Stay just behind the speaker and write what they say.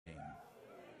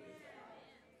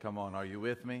Come on, are you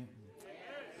with me?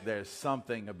 There's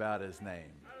something about his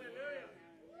name.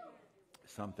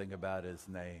 Something about his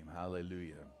name.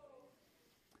 Hallelujah.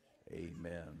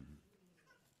 Amen.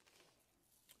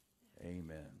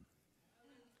 Amen.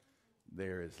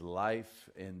 There is life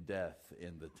and death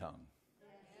in the tongue.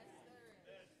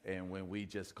 And when we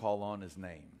just call on his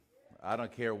name, I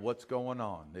don't care what's going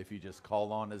on, if you just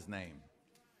call on his name,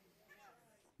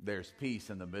 there's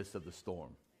peace in the midst of the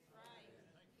storm.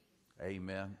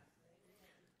 Amen.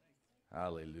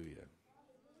 Hallelujah.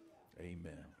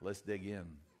 Amen. Let's dig in.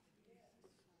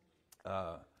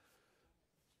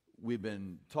 We've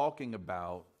been talking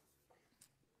about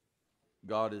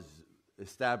God is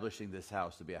establishing this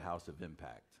house to be a house of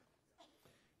impact.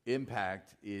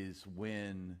 Impact is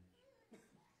when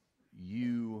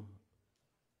you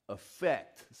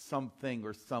affect something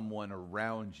or someone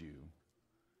around you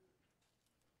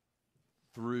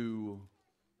through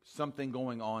something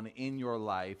going on in your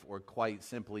life, or quite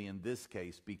simply in this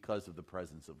case, because of the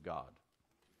presence of God.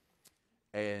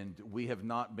 And we have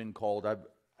not been called,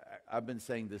 I've been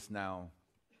saying this now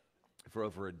for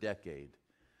over a decade.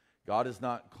 God has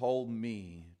not called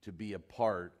me to be a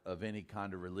part of any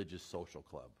kind of religious social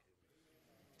club.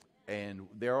 And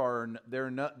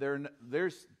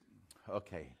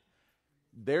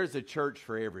there's a church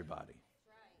for everybody.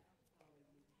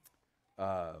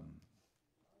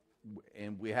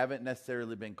 And we haven't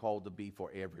necessarily been called to be for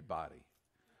everybody.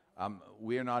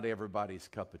 We're not everybody's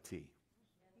cup of tea.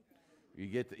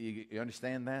 You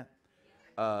understand that?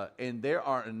 And there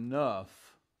are enough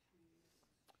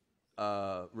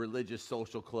religious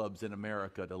social clubs in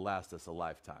America to last us a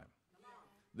lifetime.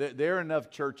 There are enough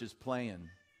churches playing.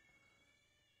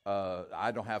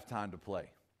 I don't have time to play.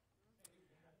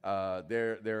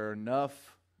 There are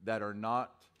enough that are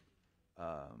not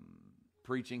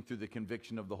preaching through the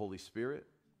conviction of the Holy Spirit,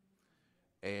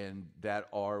 and that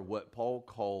are what Paul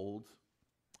called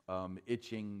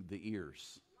itching the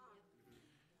ears.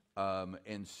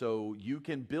 And so you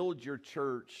can build your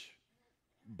church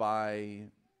by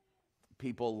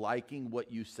people liking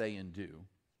what you say and do,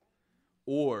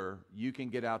 or you can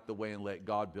get out the way and let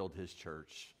God build his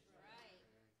church.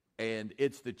 And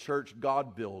it's the church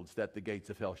God builds that the gates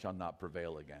of hell shall not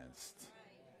prevail against.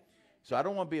 So I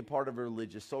don't want to be a part of a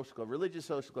religious social club. Religious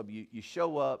social club, you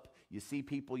show up, you see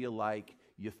people you like,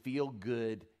 you feel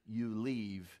good, you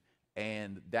leave,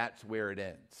 and that's where it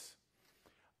ends.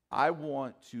 I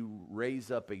want to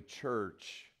raise up a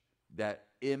church that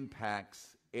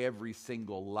impacts every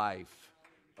single life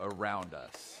around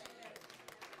us.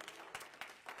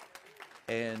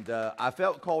 And I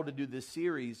felt called to do this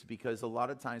series because a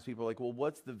lot of times people are like, well,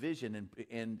 what's the vision?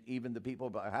 And even the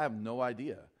people, I have no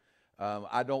idea.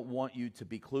 I don't want you to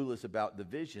be clueless about the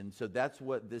vision. So that's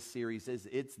what this series is.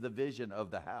 It's the vision of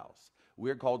the house.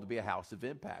 We're called to be a house of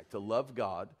impact, to love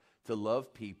God, to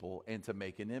love people, and to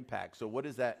make an impact. So what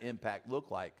does that impact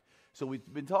look like? So we've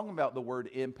been talking about the word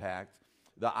impact.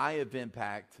 The I of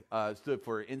impact stood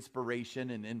for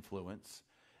inspiration and influence.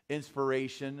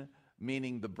 Inspiration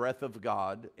meaning the breath of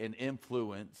God, and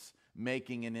influence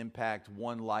making an impact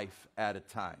one life at a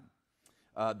time.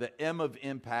 The M of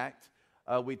impact,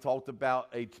 we talked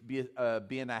about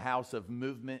being a house of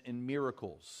movement and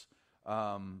miracles.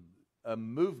 A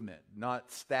movement,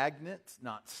 not stagnant,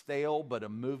 not stale, but a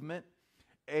movement.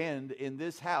 And in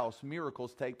this house,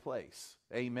 miracles take place.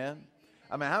 Amen?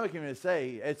 I mean, how can we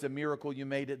say it's a miracle you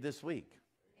made it this week?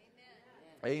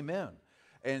 Amen.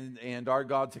 And our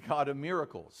God's a God of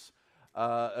miracles.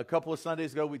 A couple of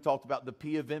Sundays ago, we talked about the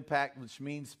P of impact, which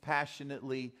means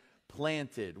passionately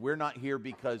planted. We're not here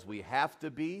because we have to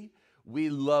be. We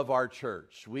love our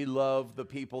church. We love the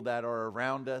people that are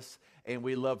around us, and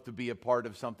we love to be a part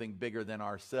of something bigger than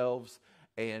ourselves.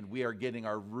 And we are getting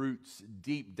our roots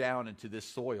deep down into this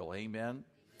soil. Amen.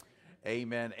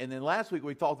 Amen. And then last week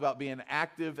we talked about being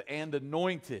active and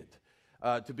anointed.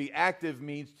 To be active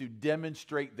means to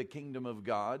demonstrate the kingdom of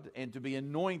God, and to be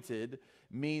anointed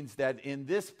means that in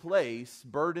this place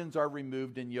burdens are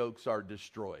removed and yokes are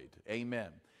destroyed. Amen.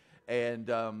 And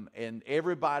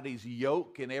everybody's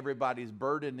yoke and everybody's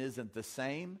burden isn't the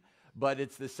same, but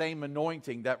it's the same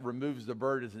anointing that removes the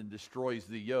burdens and destroys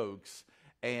the yokes.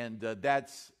 And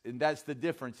that's the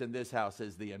difference in this house,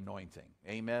 is the anointing.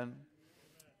 Amen.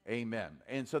 Amen.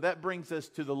 And so that brings us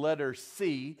to the letter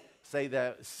C. Say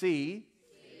that, C.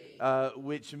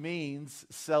 Which means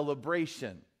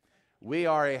celebration. We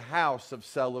are a house of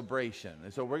celebration.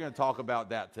 And so we're going to talk about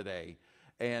that today.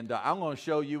 And I'm going to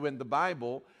show you in the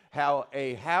Bible how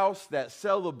a house that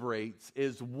celebrates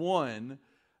is one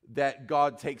that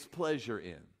God takes pleasure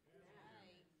in.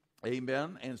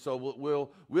 Amen. And so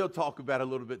we'll talk about it a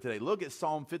little bit today. Look at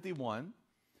Psalm 51.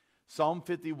 Psalm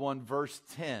 51, verse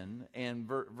 10 and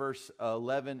verse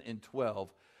 11 and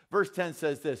 12. Verse 10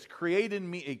 says this, create in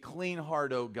me a clean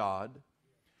heart, O God,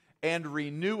 and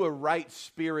renew a right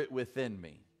spirit within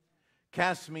me.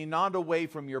 Cast me not away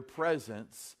from your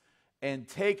presence, and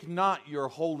take not your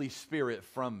Holy Spirit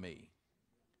from me.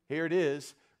 Here it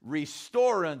is,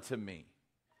 restore unto me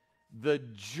the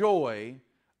joy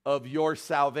of your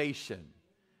salvation,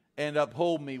 and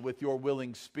uphold me with your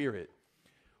willing spirit.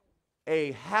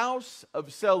 A house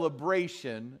of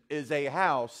celebration is a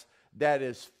house that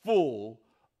is full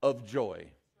of joy.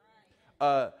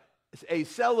 A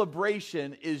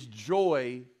celebration is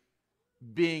joy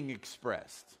being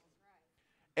expressed.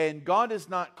 And God has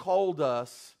not called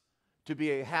us to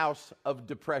be a house of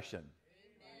depression.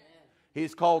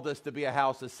 He's called us to be a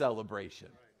house of celebration.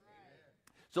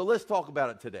 So let's talk about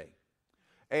it today.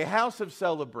 A house of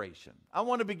celebration. I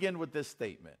want to begin with this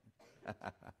statement.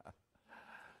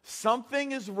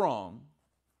 Something is wrong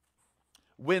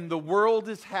when the world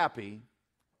is happy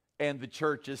and the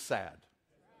church is sad.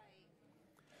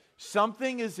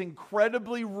 Something is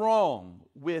incredibly wrong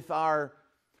with our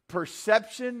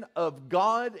perception of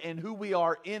God and who we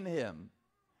are in Him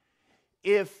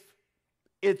if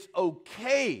it's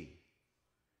okay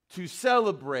to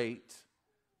celebrate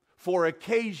for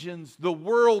occasions the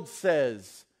world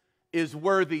says is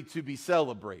worthy to be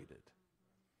celebrated,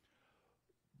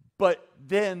 but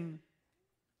then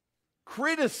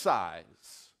criticize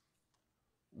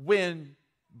when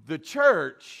the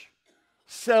church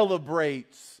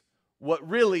celebrates what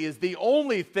really is the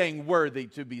only thing worthy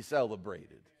to be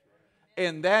celebrated.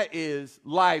 And that is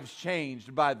lives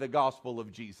changed by the gospel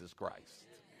of Jesus Christ.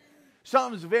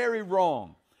 Something's very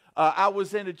wrong. I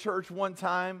was in a church one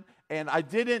time, and I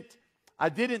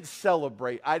didn't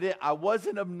celebrate. I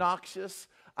wasn't obnoxious.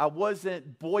 I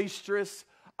wasn't boisterous.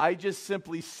 I just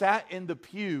simply sat in the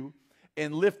pew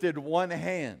and lifted one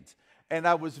hand. And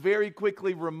I was very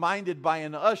quickly reminded by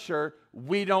an usher,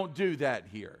 we don't do that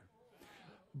here.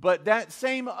 But that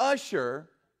same usher,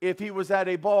 if he was at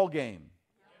a ball game,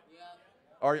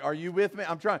 are you with me?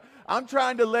 I'm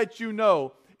trying to let you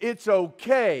know it's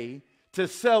okay to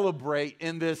celebrate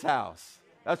in this house.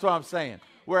 That's what I'm saying.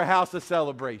 We're a house of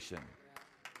celebration.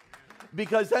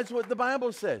 Because that's what the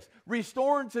Bible says.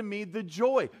 Restore unto me the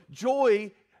joy.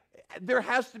 Joy, there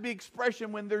has to be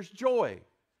expression when there's joy,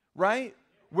 right?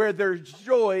 Where there's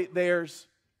joy, there's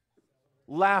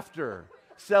laughter,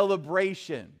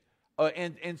 celebration.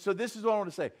 And so this is what I want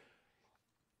to say.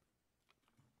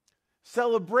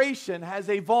 Celebration has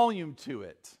a volume to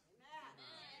it.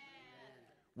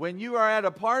 When you are at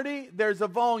a party, there's a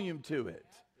volume to it.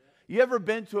 You ever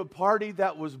been to a party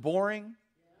that was boring?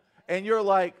 And you're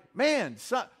like, man,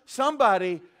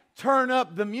 somebody turn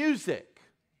up the music,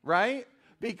 right?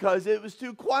 Because it was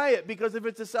too quiet. Because if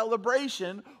it's a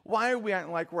celebration, why are we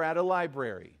acting like we're at a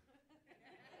library?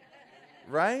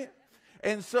 Right?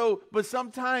 And so, but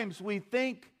sometimes we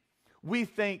think,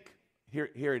 here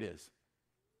it is.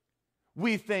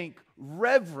 We think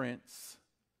reverence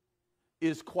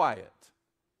is quiet.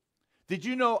 Did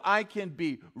you know I can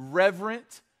be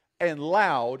reverent and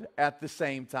loud at the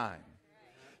same time?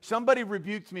 Somebody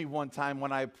rebuked me one time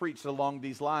when I preached along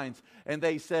these lines, and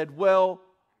they said, well,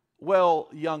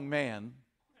 young man,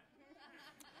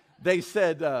 they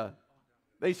said,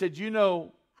 you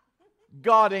know,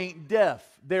 God ain't deaf.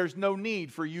 There's no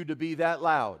need for you to be that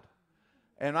loud.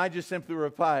 And I just simply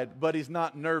replied, but He's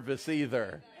not nervous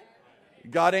either.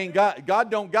 God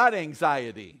don't got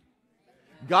anxiety.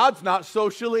 God's not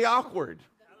socially awkward.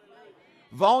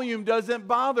 Volume doesn't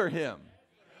bother Him.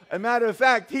 As a matter of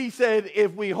fact, He said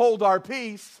if we hold our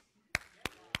peace,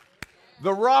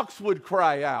 the rocks would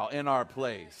cry out in our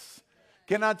place.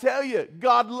 Can I tell you,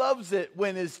 God loves it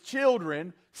when His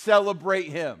children celebrate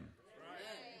Him.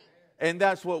 And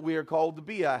that's what we are called to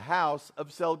be, a house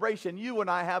of celebration. You and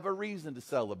I have a reason to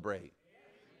celebrate.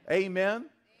 Amen?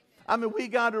 I mean, we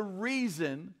got a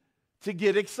reason to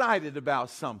get excited about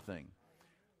something.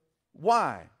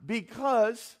 Why?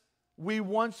 Because we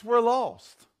once were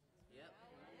lost.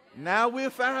 Now we're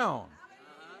found.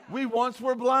 We once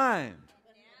were blind.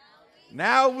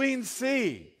 Now we can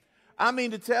see. I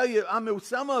mean, to tell you,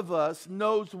 some of us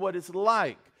knows what it's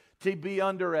like to be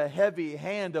under a heavy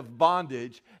hand of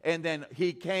bondage, and then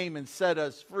He came and set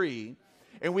us free.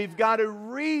 And we've got a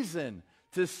reason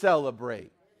to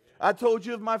celebrate. I told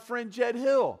you of my friend Jed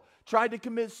Hill. Tried to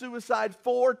commit suicide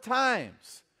 4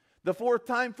 times. The 4th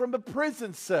time from a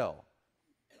prison cell.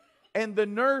 And the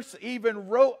nurse even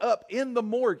wrote up in the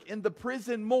morgue, in the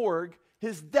prison morgue,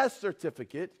 his death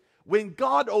certificate when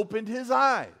God opened his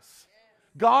eyes.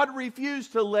 God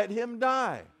refused to let him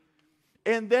die.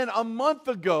 And then a month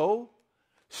ago,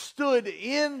 stood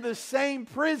in the same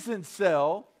prison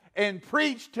cell and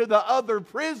preached to the other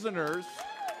prisoners.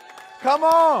 Come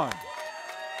on.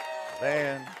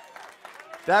 Man,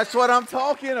 that's what I'm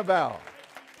talking about.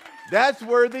 That's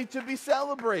worthy to be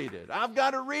celebrated. I've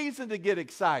got a reason to get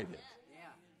excited.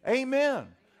 Amen.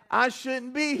 I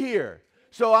shouldn't be here.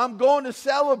 So I'm going to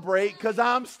celebrate because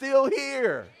I'm still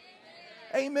here.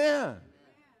 Amen.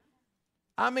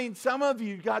 I mean, some of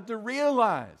you got to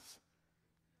realize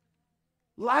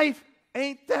life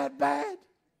ain't that bad.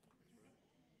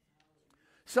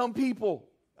 Some people,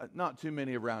 not too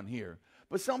many around here,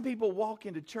 but some people walk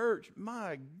into church,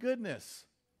 my goodness,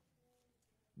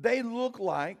 they look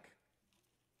like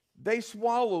they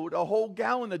swallowed a whole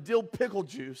gallon of dill pickle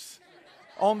juice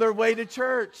on their way to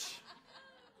church.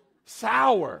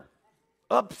 Sour,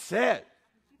 upset.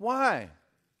 Why?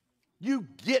 You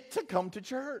get to come to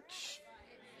church.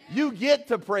 You get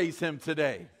to praise Him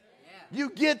today. You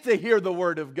get to hear the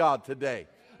Word of God today.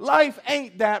 Life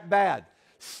ain't that bad.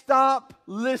 Stop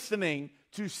listening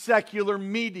to secular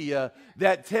media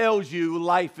that tells you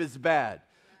life is bad.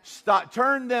 Stop,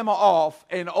 turn them off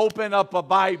and open up a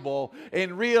Bible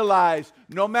and realize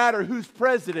no matter who's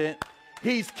president,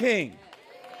 He's king.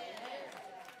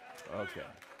 Okay.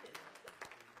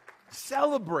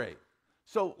 Celebrate.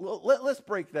 So let's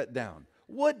break that down.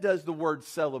 What does the word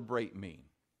celebrate mean?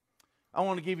 I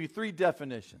want to give you 3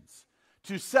 definitions.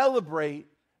 To celebrate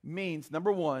means,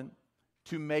 number 1,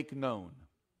 to make known.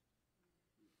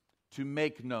 To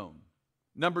make known.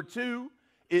 Number 2,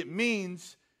 it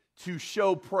means to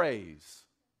show praise.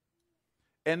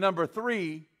 And number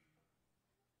 3,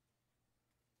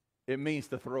 it means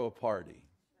to throw a party.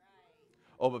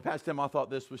 Oh, but Pastor Tim, I thought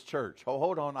this was church. Oh,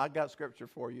 hold on, I got scripture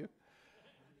for you.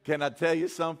 Can I tell you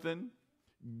something?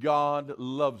 God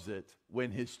loves it when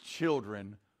His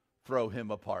children throw Him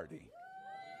a party.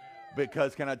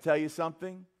 Because can I tell you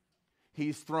something?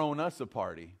 He's thrown us a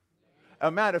party. As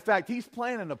a matter of fact, He's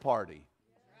planning a party.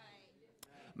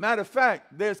 Matter of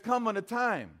fact, there's coming a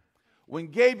time when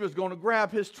Gabriel's going to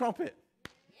grab his trumpet.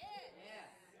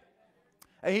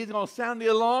 And he's going to sound the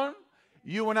alarm.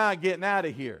 You and I are getting out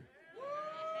of here.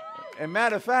 And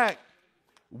matter of fact,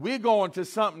 we're going to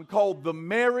something called the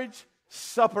marriage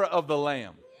supper of the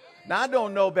Lamb. Now, I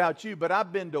don't know about you, but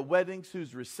I've been to weddings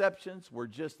whose receptions were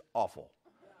just awful.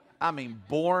 I mean,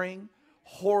 boring,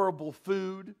 horrible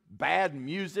food, bad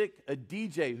music, a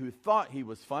DJ who thought he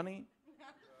was funny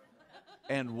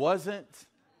and wasn't.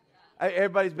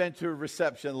 Everybody's been to a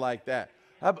reception like that.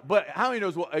 But how many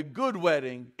knows what a good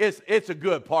wedding is? It's a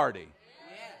good party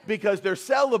because they're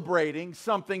celebrating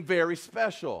something very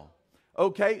special.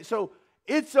 Okay, so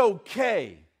it's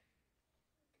okay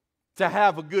to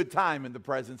have a good time in the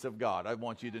presence of God. I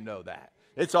want you to know that.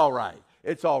 It's all right.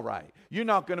 It's all right. You're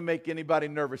not going to make anybody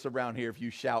nervous around here if you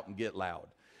shout and get loud.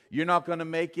 You're not going to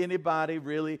make anybody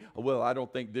really, well, I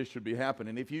don't think this should be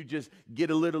happening. If you just get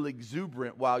a little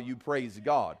exuberant while you praise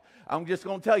God. I'm just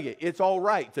going to tell you, it's all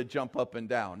right to jump up and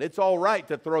down. It's all right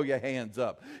to throw your hands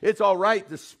up. It's all right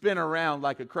to spin around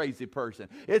like a crazy person.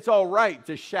 It's all right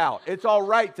to shout. It's all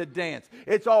right to dance.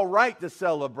 It's all right to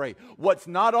celebrate. What's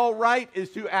not all right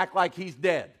is to act like He's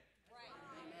dead.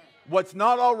 What's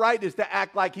not all right is to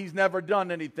act like He's never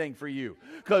done anything for you.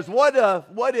 Because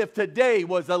what if today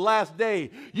was the last day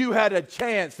you had a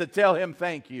chance to tell Him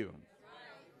thank you?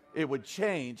 It would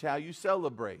change how you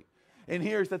celebrate. And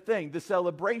here's the thing. The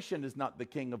celebration is not the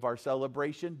king of our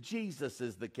celebration. Jesus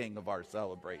is the king of our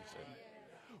celebration.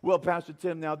 Well, Pastor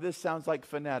Tim, now this sounds like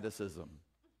fanaticism.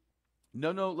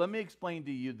 No, let me explain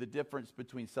to you the difference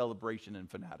between celebration and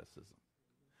fanaticism.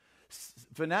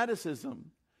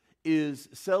 Fanaticism is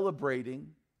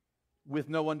celebrating with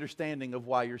no understanding of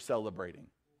why you're celebrating.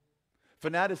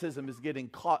 Fanaticism is getting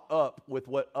caught up with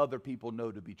what other people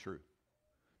know to be true.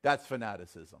 That's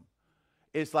fanaticism.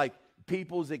 It's like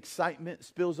people's excitement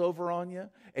spills over on you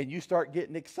and you start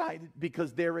getting excited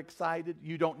because they're excited.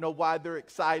 You don't know why they're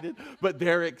excited, but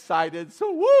they're excited.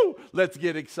 So woo, let's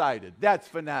get excited. That's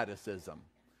fanaticism.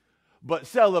 But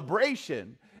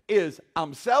celebration is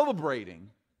I'm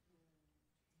celebrating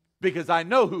because I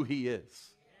know who He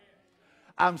is.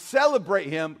 I'm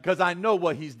celebrating Him because I know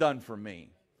what He's done for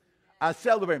me. I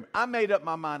celebrate Him. I made up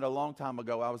my mind a long time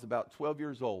ago. I was about 12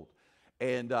 years old.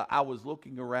 And I was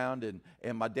looking around,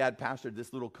 and my dad pastored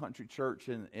this little country church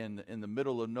in the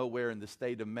middle of nowhere in the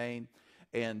state of Maine.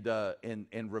 And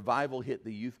revival hit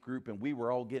the youth group, and we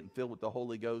were all getting filled with the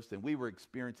Holy Ghost, and we were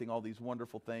experiencing all these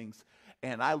wonderful things.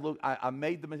 And I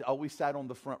always sat on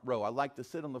the front row. I like to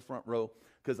sit on the front row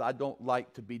because I don't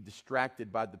like to be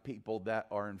distracted by the people that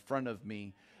are in front of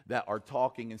me that are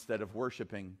talking instead of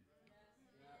worshiping.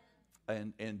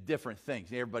 and different things.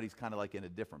 Everybody's kind of like in a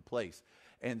different place.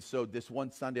 And so this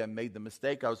one Sunday I made the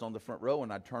mistake. I was on the front row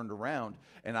and I turned around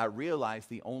and I realized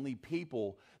the only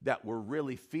people that were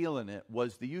really feeling it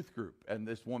was the youth group and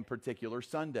this one particular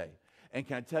Sunday. And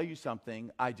can I tell you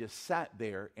something? I just sat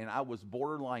there and I was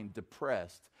borderline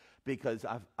depressed because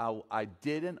I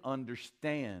didn't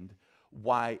understand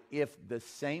why, if the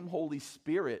same Holy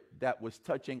Spirit that was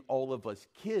touching all of us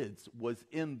kids was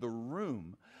in the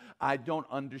room, I don't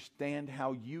understand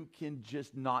how you can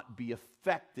just not be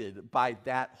affected by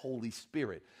that Holy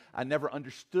Spirit. I never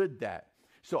understood that.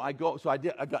 So I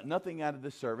got nothing out of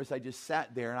the service. I just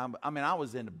sat there, and I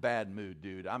was in a bad mood,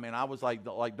 dude. I mean, I was like,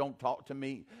 don't talk to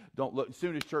me. Don't look. As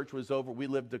soon as church was over, we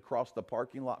lived across the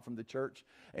parking lot from the church.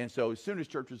 And so as soon as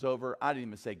church was over, I didn't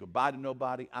even say goodbye to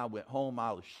nobody. I went home.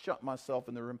 I shut myself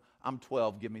in the room. I'm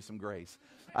 12. Give me some grace.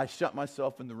 I shut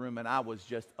myself in the room, and I was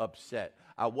just upset.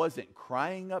 I wasn't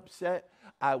crying upset.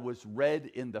 I was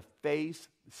red in the face,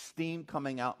 steam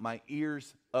coming out my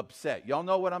ears, upset. Y'all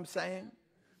know what I'm saying?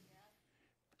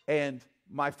 And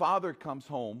my father comes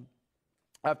home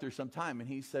after some time, and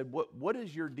he said, what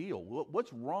is your deal?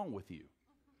 What's wrong with you?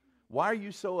 Why are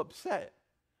you so upset?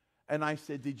 And I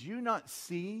said, did you not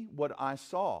see what I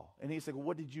saw? And he said, well,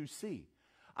 what did you see?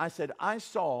 I said, I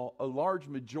saw a large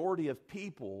majority of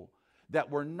people that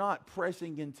were not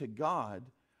pressing into God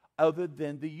other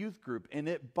than the youth group, and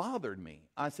it bothered me.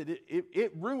 I said,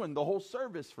 it ruined the whole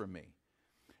service for me.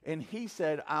 And he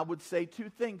said, I would say two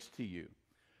things to you.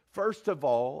 First of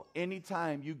all,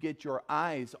 anytime you get your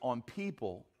eyes on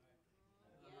people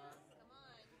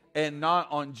and not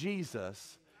on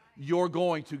Jesus, you're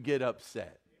going to get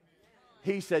upset.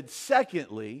 He said,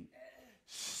 secondly,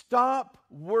 stop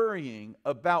worrying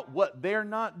about what they're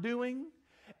not doing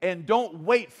and don't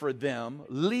wait for them.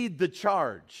 Lead the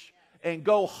charge and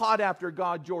go hot after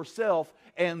God yourself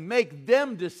and make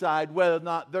them decide whether or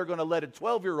not they're going to let a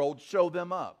 12-year-old show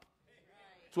them up.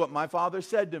 That's what my father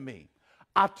said to me.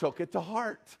 I took it to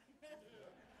heart.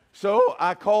 So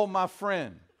I called my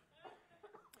friend.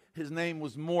 His name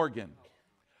was Morgan.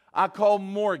 I called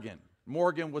Morgan.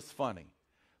 Morgan was funny.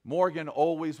 Morgan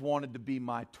always wanted to be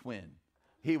my twin.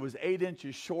 He was 8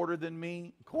 inches shorter than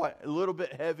me, quite a little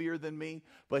bit heavier than me,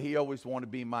 but he always wanted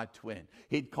to be my twin.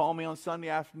 He'd call me on Sunday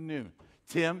afternoon.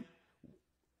 Tim,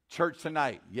 church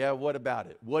tonight. Yeah, what about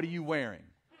it? What are you wearing?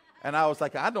 And I was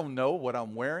like, I don't know what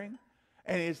I'm wearing.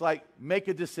 And he's like, make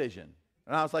a decision.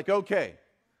 And I was like, okay.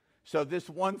 So this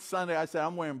one Sunday, I said,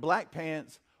 I'm wearing black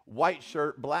pants, white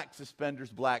shirt, black suspenders,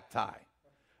 black tie.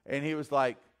 And he was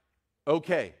like,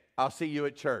 okay, I'll see you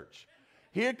at church.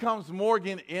 Here comes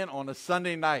Morgan in on a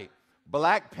Sunday night.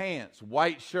 Black pants,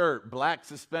 white shirt, black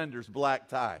suspenders, black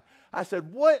tie. I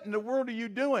said, what in the world are you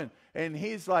doing? And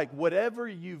he's like, whatever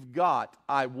you've got,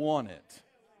 I want it.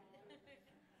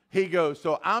 He goes,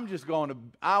 so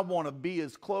I want to be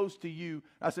as close to you.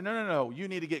 I said, no, you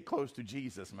need to get close to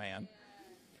Jesus, man.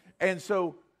 And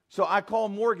so I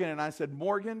called Morgan and I said,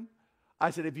 Morgan,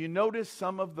 if you notice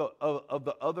some of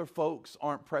the other folks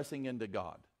aren't pressing into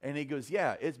God. And he goes,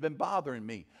 yeah, it's been bothering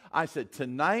me. I said,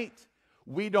 tonight,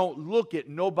 we don't look at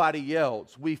nobody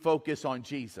else. We focus on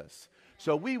Jesus.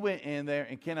 So we went in there,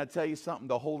 and can I tell you something?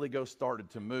 The Holy Ghost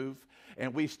started to move,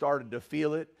 and we started to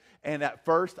feel it. And at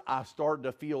first, I started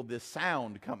to feel this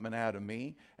sound coming out of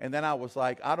me. And then I was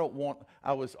like, I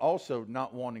was also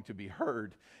not wanting to be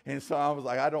heard. And so I was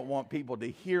like, I don't want people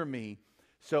to hear me.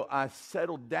 So I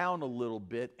settled down a little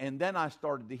bit. And then I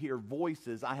started to hear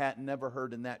voices I had never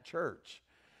heard in that church.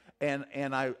 And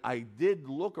I did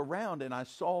look around, and I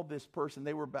saw this person.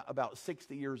 They were about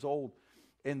 60 years old.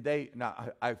 And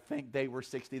I think they were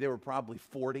 60. They were probably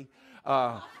 40.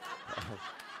 I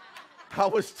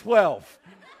was 12.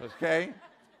 Okay?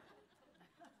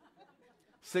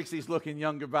 60's looking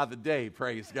younger by the day,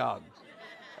 praise God.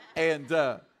 And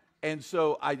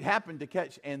so I happened to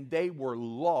catch, and they were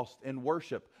lost in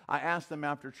worship. I asked them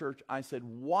after church, I said,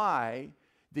 why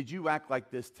did you act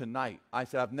like this tonight? I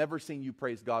said, I've never seen you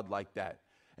praise God like that.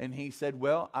 And he said,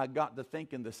 well, I got to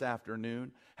thinking this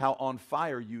afternoon how on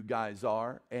fire you guys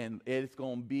are, and it's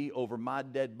going to be over my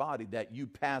dead body that you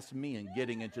pass me in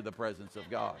getting into the presence of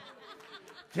God.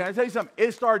 Can I tell you something?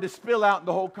 It started to spill out in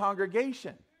the whole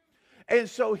congregation. And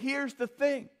so here's the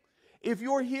thing. If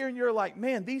you're here and you're like,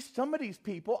 man, some of these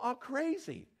people are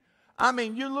crazy. I'm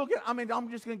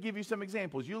just going to give you some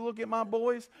examples. You look at my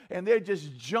boys, and they're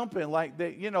just jumping like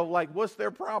what's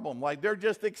their problem? Like they're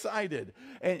just excited.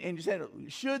 And you said,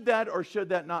 should that or should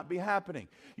that not be happening?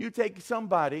 You take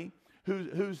somebody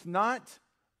who's not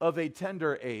of a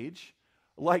tender age,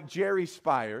 like Jerry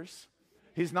Spires.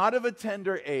 He's not of a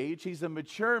tender age. He's a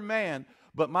mature man,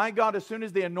 But my God, as soon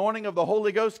as the anointing of the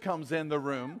Holy Ghost comes in the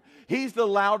room, he's the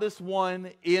loudest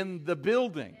one in the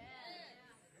building.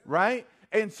 Right?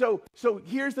 And so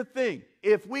here's the thing.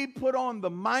 If we put on the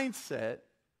mindset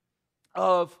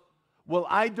of, well,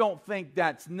 I don't think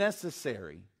that's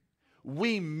necessary,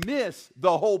 we miss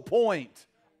the whole point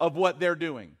of what they're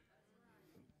doing.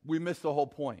 We miss the whole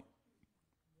point.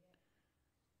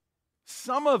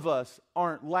 Some of us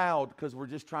aren't loud because we're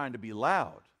just trying to be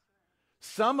loud.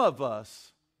 Some of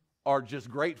us are just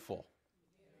grateful.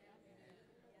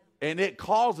 And it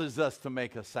causes us to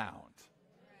make a sound.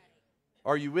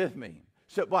 Are you with me?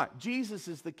 So what? Jesus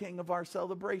is the king of our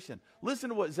celebration. Listen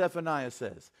to what Zephaniah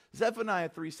says. Zephaniah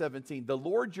 3:17. The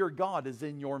Lord your God is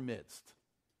in your midst,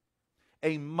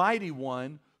 a mighty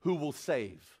one who will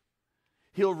save.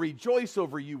 He'll rejoice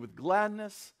over you with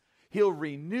gladness. He'll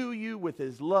renew you with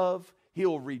his love.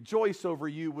 He'll rejoice over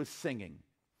you with singing.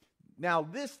 Now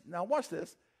watch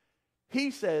this.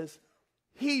 He says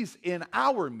he's in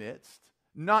our midst,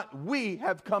 not we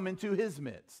have come into his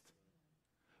midst.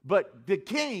 But the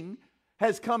king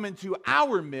has come into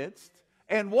our midst,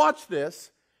 and watch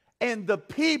this, and the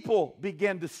people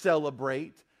began to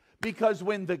celebrate, because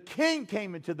when the king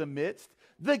came into the midst,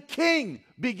 the king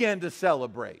began to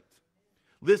celebrate.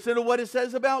 Listen to what it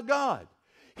says about God.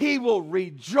 He will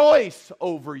rejoice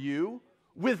over you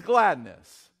with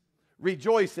gladness.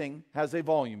 Rejoicing has a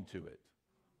volume to it.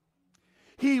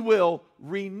 He will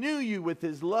renew you with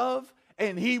his love,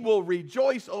 and he will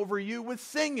rejoice over you with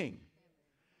singing.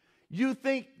 You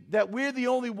think that we're the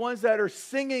only ones that are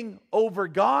singing over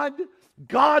God?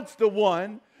 God's the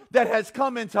one that has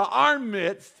come into our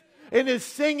midst and is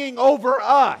singing over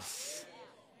us.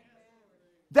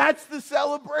 That's the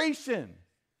celebration.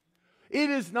 It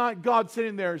is not God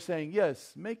sitting there saying,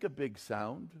 yes, make a big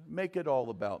sound, make it all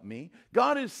about me.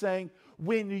 God is saying,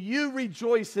 when you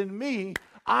rejoice in me,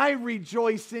 I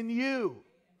rejoice in you.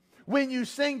 When you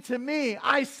sing to me,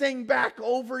 I sing back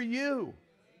over you.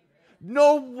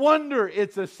 No wonder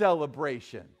it's a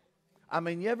celebration. I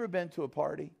mean, you ever been to a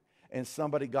party and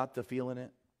somebody got to feeling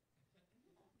it?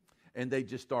 And they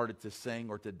just started to sing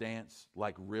or to dance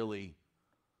like really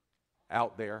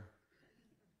out there?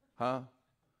 Huh?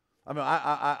 I mean,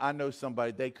 I know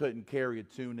somebody, they couldn't carry a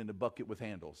tune in a bucket with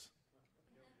handles.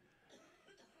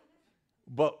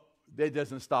 But that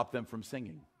doesn't stop them from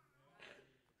singing.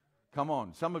 Come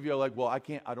on. Some of you are like, well, I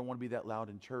don't want to be that loud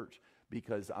in church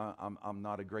because I'm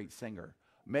not a great singer.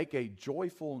 Make a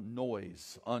joyful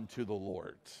noise unto the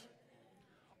Lord,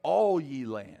 all ye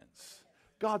lands.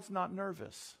 God's not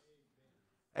nervous.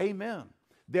 Amen.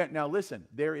 Now listen,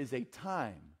 there is a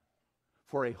time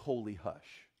for a holy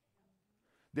hush.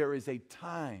 There is a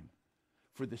time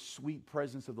for the sweet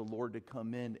presence of the Lord to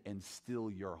come in and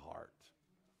still your heart.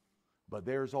 But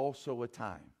there's also a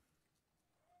time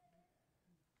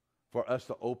for us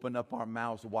to open up our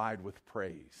mouths wide with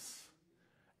praise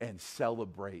and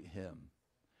celebrate him.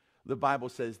 The Bible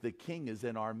says the king is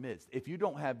in our midst. If you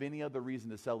don't have any other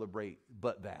reason to celebrate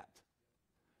but that,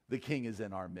 the king is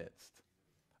in our midst.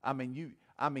 I mean,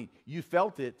 you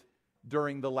felt it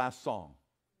during the last song.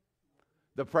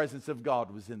 The presence of God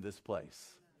was in this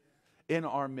place, in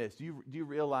our midst. Do you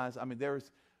realize,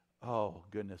 oh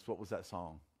goodness, what was that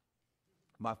song?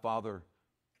 My father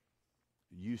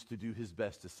used to do his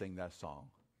best to sing that song.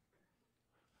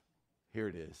 Here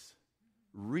it is.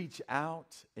 Reach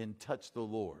out and touch the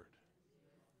Lord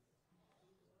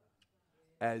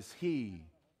as he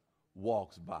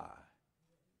walks by.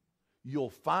 You'll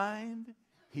find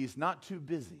he's not too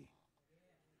busy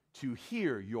to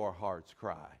hear your heart's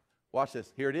cry. Watch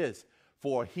this. Here it is.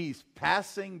 For he's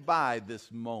passing by this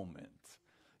moment,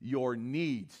 your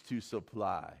needs to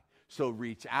supply. So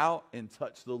reach out and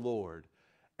touch the Lord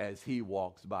as he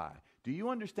walks by. Do you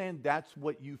understand that's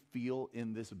what you feel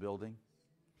in this building?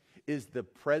 Is the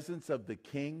presence of the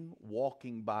king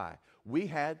walking by. We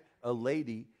had a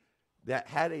lady that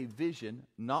had a vision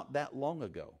not that long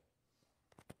ago.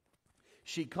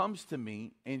 She comes to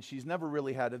me and she's never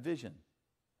really had a vision.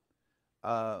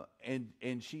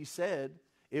 And she said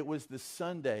it was the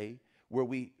Sunday where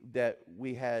we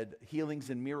had healings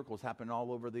and miracles happen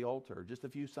all over the altar just a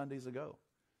few Sundays ago.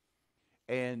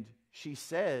 And she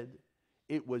said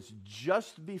it was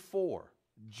just before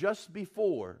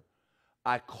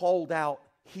I called out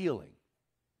healing.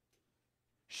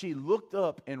 She looked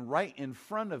up and right in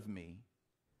front of me,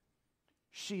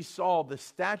 she saw the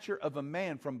stature of a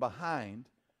man from behind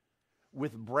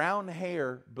with brown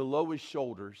hair below his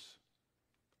shoulders,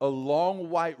 a long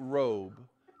white robe,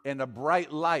 and a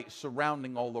bright light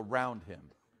surrounding all around him.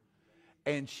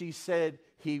 And she said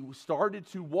he started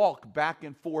to walk back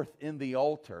and forth in the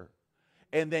altar.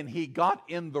 And then he got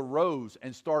in the rows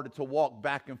and started to walk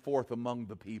back and forth among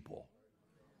the people.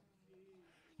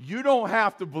 You don't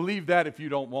have to believe that if you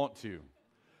don't want to.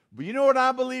 But you know what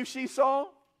I believe she saw?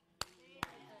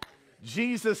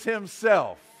 Jesus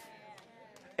himself.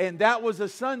 And that was a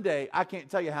Sunday. I can't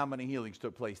tell you how many healings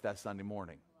took place that Sunday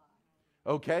morning.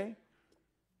 Okay?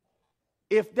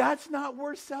 If that's not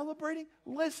worth celebrating,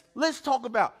 let's talk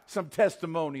about some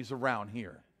testimonies around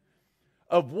here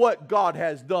of what God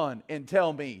has done, and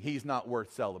tell me he's not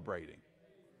worth celebrating.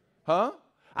 Huh?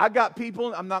 I got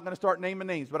people, I'm not going to start naming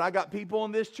names, but I got people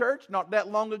in this church not that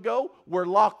long ago were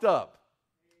locked up.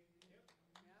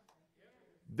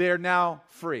 They're now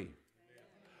free.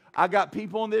 I got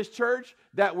people in this church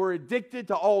that were addicted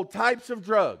to all types of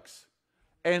drugs,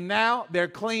 and now they're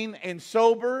clean and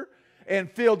sober and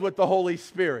filled with the Holy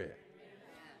Spirit.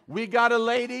 We got a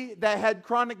lady that had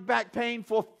chronic back pain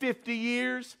for 50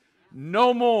 years.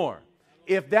 No more.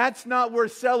 If that's not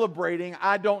worth celebrating,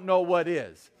 I don't know what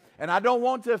is. And I don't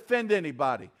want to offend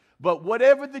anybody, but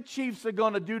whatever the Chiefs are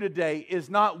going to do today is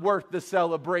not worth the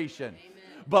celebration.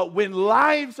 Amen. But when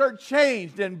lives are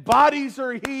changed and bodies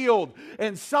are healed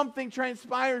and something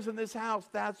transpires in this house,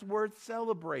 that's worth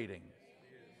celebrating.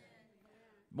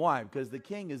 Why? Because the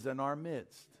King is in our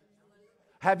midst.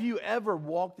 Have you ever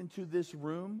walked into this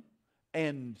room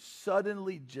and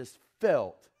suddenly just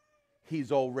felt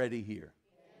he's already here?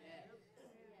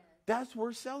 That's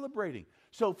worth celebrating.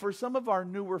 So for some of our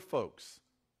newer folks,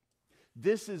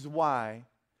 this is why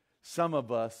some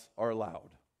of us are loud.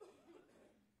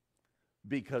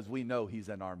 Because we know he's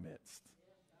in our midst.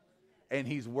 And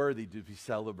he's worthy to be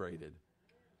celebrated.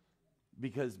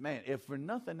 Because, man, if for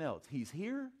nothing else, he's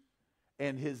here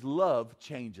and his love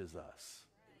changes us.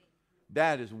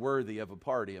 That is worthy of a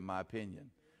party, in my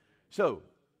opinion. So,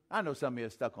 I know some of you are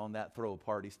stuck on that throw a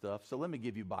party stuff. So let me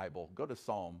give you Bible. Go to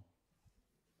Psalm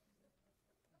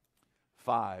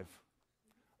 5,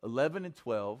 11 and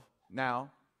 12.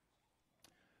 Now,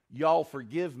 y'all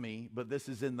forgive me, but this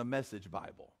is in the Message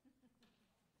Bible.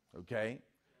 Okay?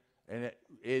 And it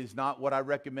is not what I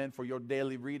recommend for your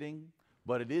daily reading,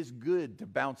 but it is good to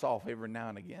bounce off every now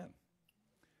and again.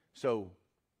 So,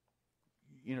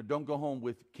 don't go home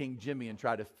with King Jimmy and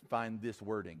try to find this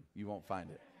wording. You won't find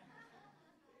it.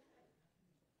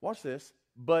 Watch this.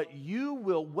 But you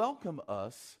will welcome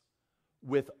us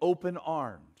with open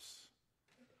arms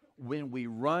when we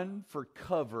run for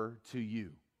cover to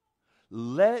you.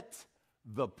 Let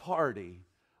the party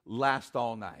last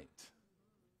all night.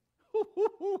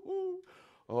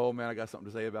 Oh man, I got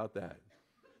something to say about that.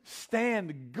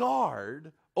 Stand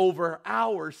guard over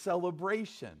our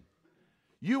celebration.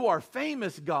 You are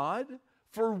famous, God,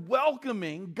 for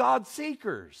welcoming God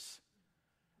seekers,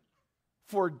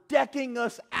 for decking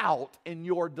us out in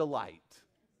your delight.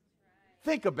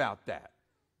 Think about that.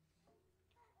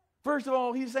 First of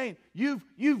all, he's saying,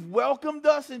 you've welcomed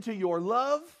us into your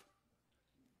love.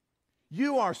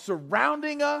 You are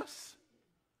surrounding us.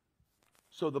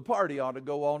 So the party ought to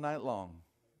go all night long.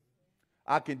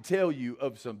 I can tell you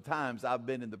of some times I've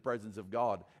been in the presence of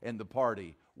God and the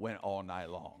party went all night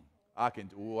long. I can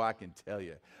tell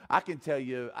you. I can tell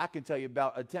you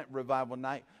about a tent revival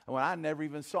night when I never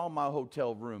even saw my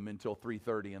hotel room until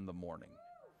 3:30 in the morning.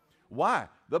 Why?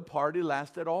 The party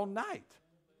lasted all night.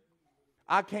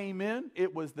 I came in,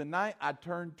 it was the night I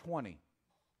turned 20.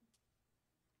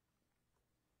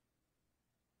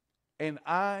 And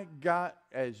I got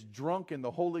as drunk in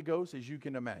the Holy Ghost as you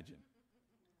can imagine.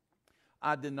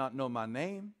 I did not know my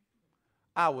name.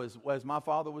 I was, as my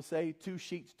father would say, 2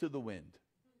 sheets to the wind.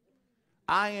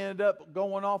 I ended up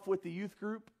going off with the youth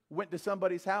group, went to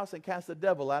somebody's house and cast the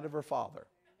devil out of her father.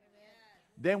 Amen.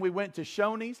 Then we went to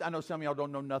Shoney's. I know some of y'all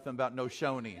don't know nothing about no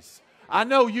Shoney's. I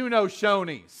know you know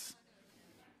Shoney's.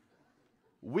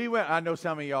 I know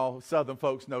some of y'all southern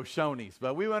folks know Shoney's,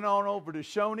 but we went on over to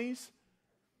Shoney's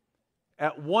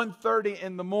at 1:30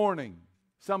 in the morning.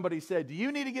 Somebody said, "Do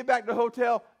you need to get back to the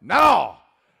hotel?" "No,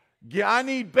 yeah, I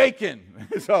need bacon."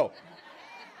 So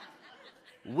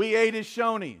we ate at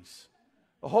Shoney's.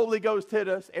 The Holy Ghost hit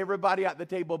us. Everybody at the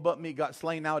table but me got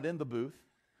slain out in the booth.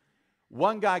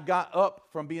 One guy got up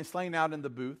from being slain out in the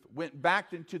booth, went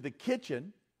back into the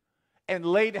kitchen, and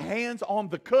laid hands on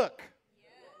the cook.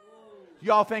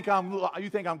 Y'all think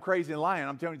I'm crazy and lying.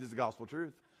 I'm telling you this is the gospel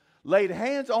truth. Laid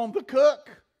hands on the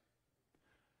cook.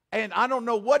 And I don't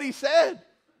know what he said,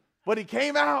 but he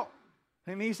came out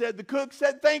and he said, the cook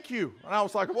said, "Thank you." And I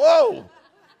was like, whoa.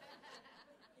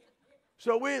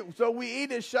 So we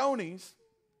eat at Shoney's.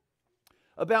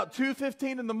 About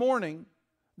 2:15 in the morning,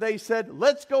 they said,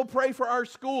 "Let's go pray for our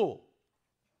school."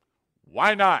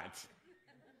 Why not?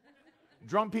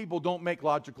 Drunk people don't make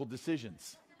logical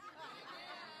decisions.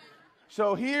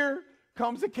 So here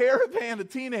comes a caravan of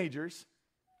teenagers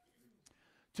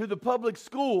to the public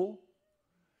school.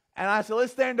 And I said,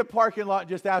 let's stay in the parking lot and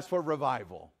just ask for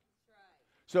revival.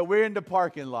 So we're in the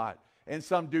parking lot. And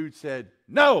some dude said,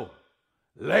 no,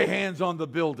 lay hands on the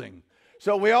building.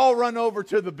 So we all run over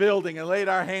to the building and laid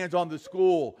our hands on the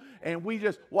school. And we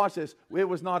just, watch this, it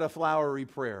was not a flowery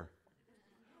prayer.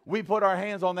 We put our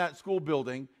hands on that school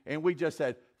building and we just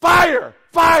said, fire,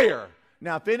 fire.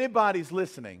 Now, if anybody's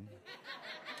listening,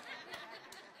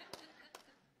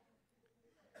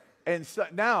 and so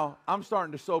now I'm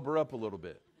starting to sober up a little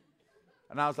bit.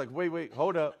 And I was like, wait,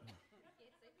 hold up.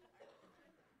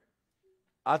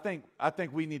 I think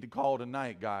we need to call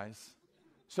tonight, guys.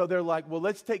 So they're like, well,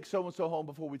 let's take so-and-so home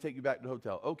before we take you back to the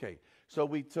hotel. Okay, so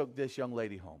we took this young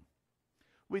lady home.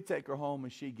 We take her home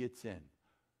and she gets in.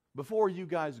 Before you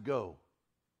guys go,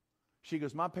 she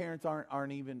goes, my parents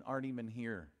aren't even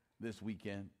here this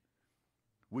weekend.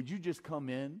 Would you just come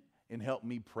in and help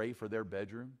me pray for their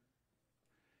bedroom?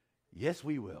 Yes,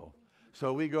 we will.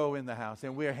 So we go in the house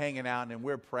and we're hanging out and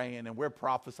we're praying and we're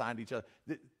prophesying to each other.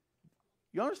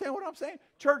 You understand what I'm saying?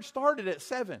 Church started at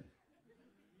 7.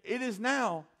 It is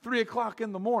now 3 o'clock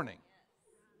in the morning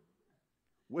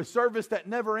with service that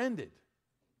never ended.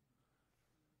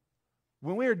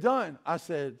 When we were done, I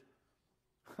said,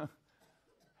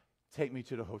 take me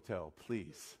to the hotel,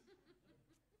 please.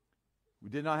 We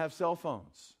did not have cell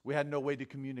phones. We had no way to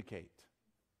communicate.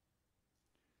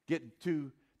 Get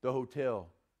to the hotel,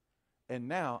 and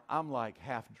now I'm like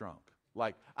half drunk.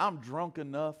 Like I'm drunk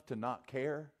enough to not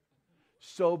care,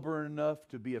 sober enough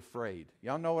to be afraid.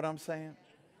 Y'all know what I'm saying?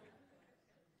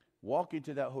 Walk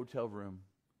into that hotel room.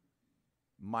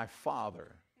 My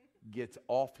father gets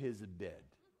off his bed.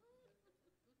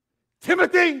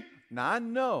 Timothy! Now I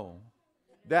know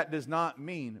that does not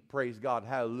mean praise God,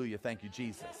 hallelujah, thank you,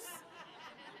 Jesus.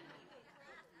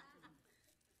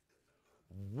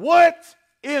 What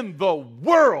in the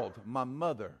world? My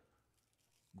mother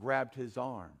grabbed his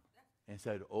arm and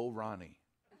said, oh, Ronnie,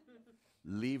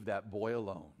 leave that boy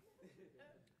alone.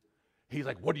 He's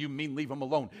like, what do you mean leave him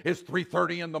alone? It's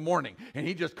 3:30 in the morning. And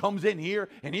he just comes in here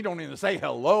and he don't even say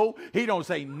hello. He don't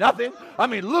say nothing. I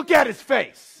mean, look at his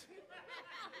face.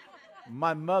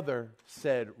 My mother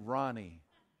said, Ronnie,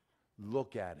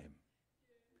 look at him.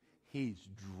 He's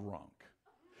drunk.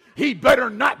 He better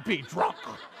not be drunk.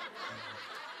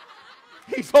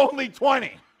 He's only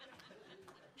 20.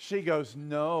 She goes,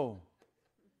 no,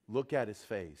 look at his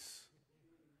face.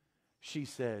 She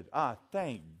said,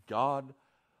 thank God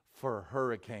for a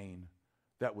hurricane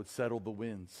that would settle the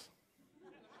winds.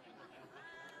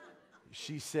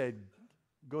 She said,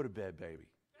 go to bed, baby.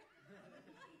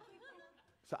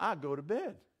 So I go to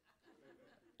bed.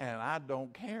 And I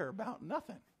don't care about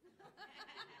nothing.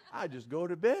 I just go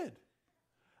to bed.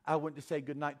 I went to say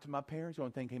goodnight to my parents. The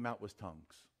only thing came out was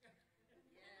tongues.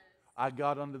 I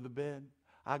got under the bed.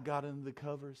 I got under the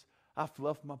covers. I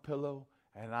fluffed my pillow.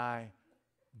 And I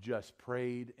just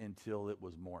prayed until it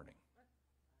was morning.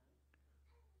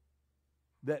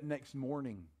 That next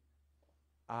morning,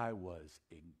 I was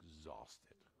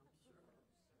exhausted.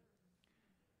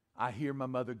 I hear my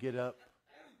mother get up,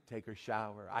 take her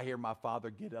shower. I hear my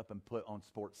father get up and put on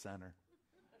Sports Center.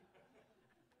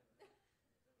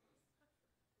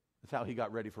 That's how he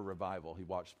got ready for revival. He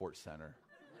watched Sports Center.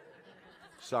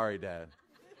 Sorry, Dad.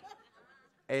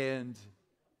 And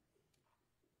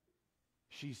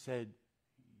she said,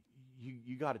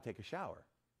 you got to take a shower.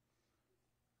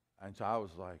 And so I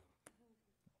was like,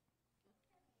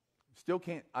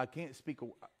 I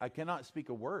cannot speak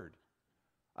a word.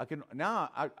 I can't,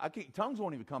 tongues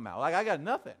won't even come out. Like I got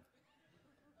nothing.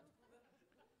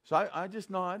 So I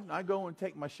just nod. I go and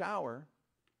take my shower.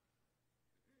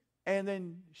 And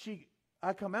then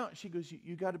I come out and she goes,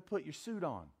 you got to put your suit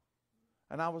on.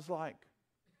 And I was like,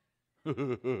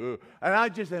 and I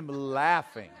just am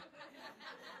laughing.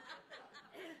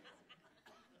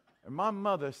 And my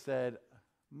mother said,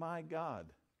 my God,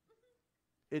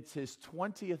 it's his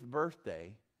 20th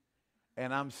birthday,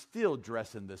 and I'm still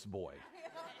dressing this boy.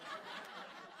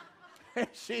 And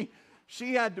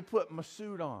she had to put my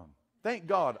suit on. Thank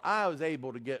God I was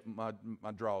able to get my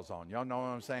drawers on. Y'all know what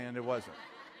I'm saying? It wasn't.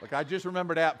 Like, I just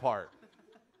remember that part.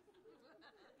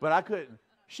 But I couldn't.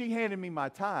 She handed me my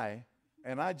tie,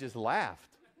 and I just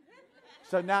laughed.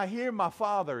 So now here my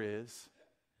father is,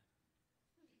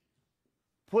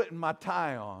 putting my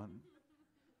tie on.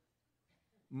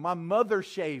 My mother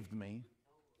shaved me.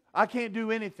 I can't do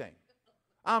anything.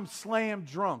 I'm slam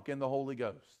drunk in the Holy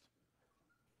Ghost.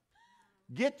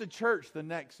 Get to church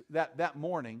that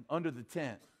morning under the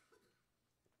tent.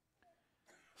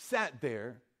 Sat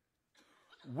there,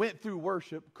 went through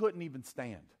worship, couldn't even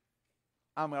stand.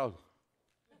 I mean,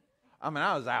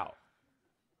 I was out.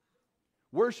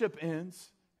 Worship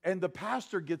ends, and the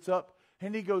pastor gets up,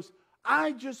 and he goes,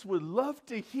 I just would love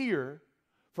to hear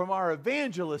from our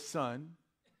evangelist son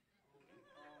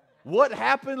what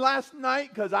happened last night,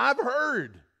 because I've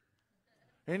heard.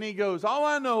 And he goes, all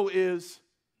I know is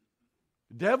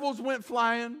devils went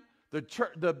flying,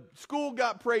 the school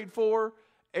got prayed for,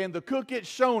 and the cook at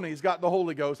Shoney's got the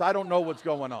Holy Ghost. I don't know what's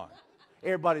going on.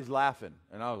 Everybody's laughing.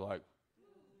 And I was like,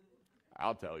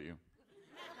 I'll tell you.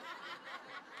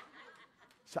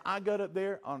 So I got up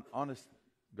there, honest,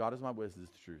 God is my witness,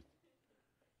 it's the truth.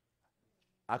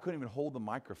 I couldn't even hold the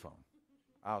microphone.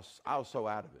 I was so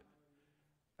out of it.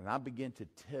 And I began to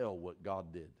tell what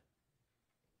God did.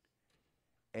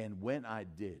 And when I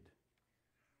did,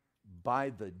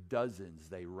 by the dozens,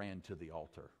 they ran to the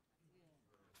altar.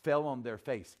 Fell on their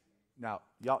face. Now,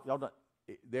 y'all don't,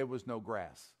 there was no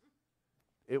grass.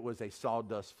 It was a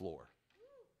sawdust floor.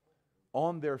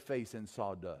 On their face in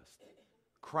sawdust.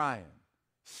 Crying.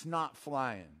 Snot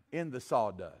flying in the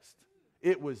sawdust.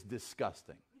 It was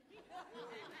disgusting.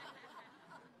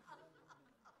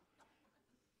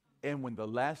 And when the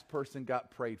last person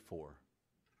got prayed for,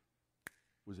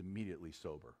 was immediately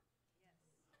sober.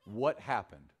 What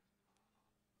happened?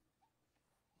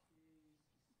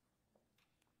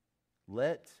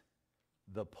 Let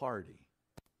the party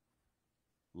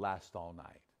last all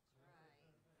night.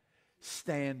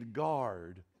 Stand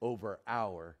guard over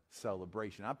our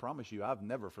celebration. I promise you, I've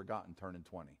never forgotten turning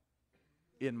 20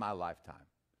 in my lifetime.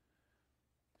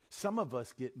 Some of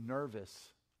us get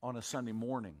nervous on a Sunday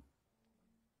morning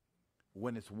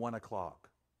when it's 1 o'clock,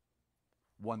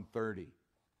 1:30.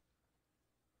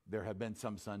 There have been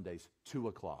some Sundays, 2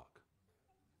 o'clock.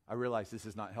 I realize this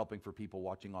is not helping for people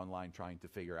watching online trying to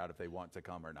figure out if they want to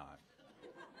come or not.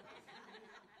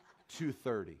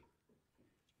 2:30.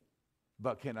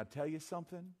 But can I tell you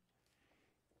something?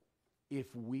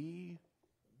 If we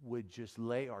would just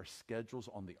lay our schedules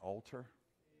on the altar,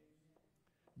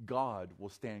 God will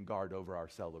stand guard over our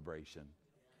celebration.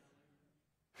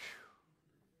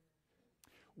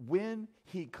 Whew. When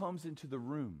he comes into the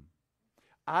room,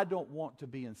 I don't want to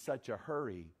be in such a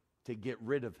hurry to get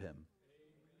rid of him.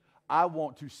 I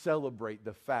want to celebrate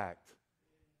the fact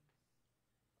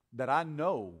that I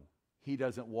know he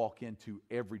doesn't walk into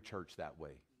every church that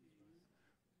way.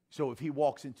 So if he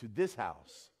walks into this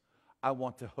house, I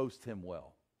want to host him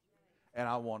well. And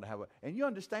I want to have and you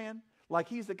understand, like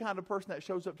he's the kind of person that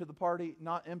shows up to the party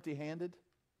not empty-handed.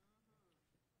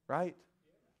 Right?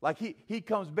 Like he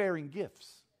comes bearing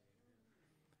gifts.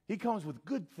 He comes with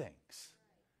good things.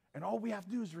 And all we have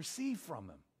to do is receive from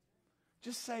him.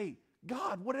 Just say,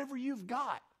 God, whatever you've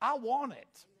got, I want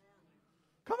it.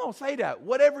 Come on, say that.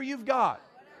 Whatever you've got,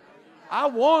 I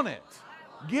want it.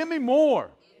 Give me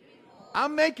more.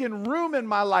 I'm making room in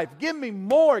my life. Give me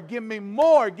more, give me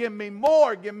more, give me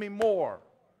more, give me more.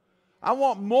 I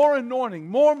want more anointing,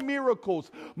 more miracles,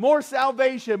 more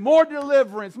salvation, more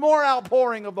deliverance, more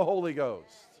outpouring of the Holy Ghost.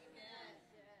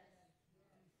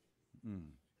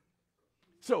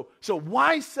 So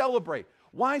why celebrate?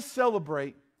 Why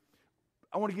celebrate?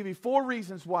 I want to give you 4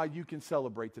 reasons why you can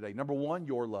celebrate today. Number 1,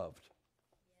 you're loved.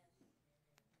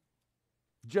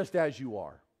 Just as you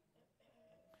are.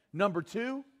 Number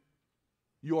 2,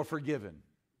 you're forgiven.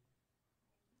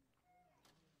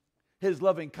 His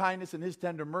loving kindness and his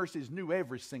tender mercies new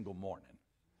every single morning.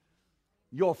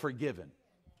 You're forgiven.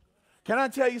 Can I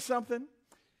tell you something?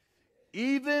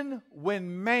 Even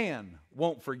when man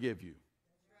won't forgive you,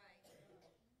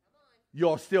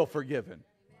 you're still forgiven.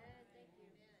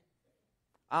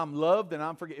 I'm loved and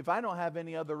I'm forgiven. If I don't have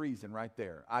any other reason right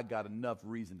there, I got enough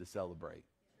reason to celebrate.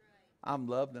 I'm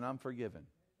loved and I'm forgiven.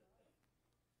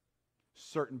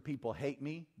 Certain people hate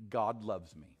me. God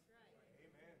loves me.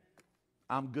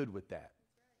 I'm good with that.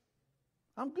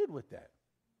 I'm good with that.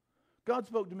 God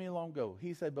spoke to me long ago.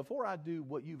 He said, before I do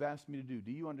what you've asked me to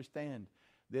do you understand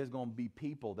there's going to be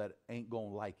people that ain't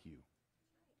going to like you?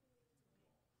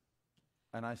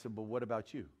 And I said, but what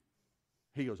about you?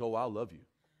 He goes, oh, I'll love you.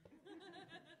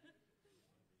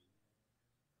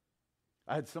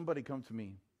 I had somebody come to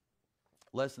me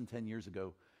less than 10 years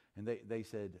ago, and they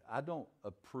said, I don't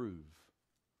approve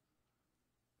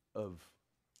of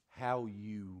how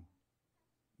you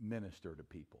minister to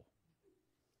people.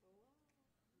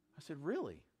 I said,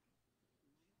 really?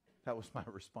 That was my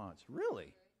response.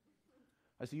 Really?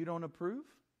 I said, you don't approve?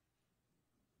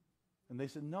 And they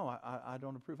said, no, I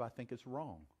don't approve. I think it's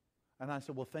wrong. And I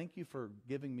said, well, thank you for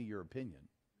giving me your opinion.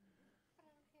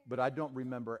 But I don't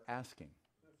remember asking.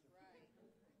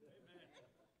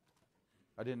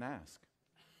 I didn't ask.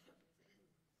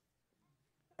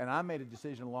 And I made a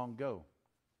decision long ago.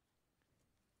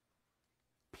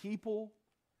 people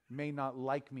may not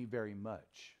like me very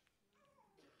much,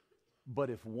 but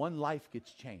if one life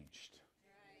gets changed,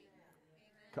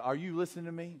 are you listening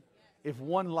to me? If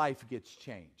one life gets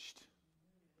changed,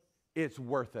 it's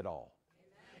worth it all.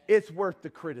 It's worth the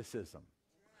criticism.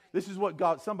 This is what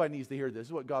God, somebody needs to hear this. This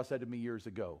is what God said to me years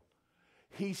ago.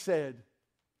 He said,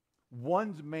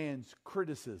 one man's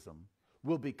criticism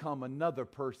will become another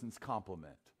person's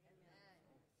compliment.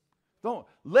 Don't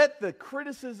let the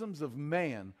criticisms of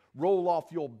man roll off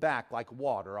your back like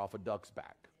water off a duck's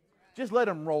back. Just let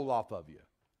them roll off of you.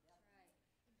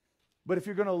 But if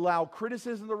you're going to allow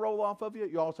criticism to roll off of you,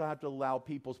 you also have to allow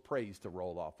people's praise to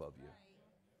roll off of you.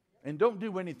 And don't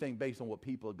do anything based on what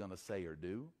people are going to say or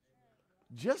do.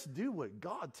 Just do what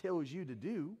God tells you to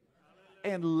do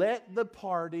and let the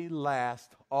party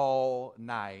last all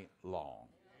night long.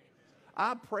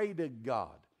 I pray to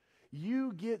God,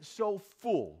 you get so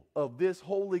full of this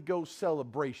Holy Ghost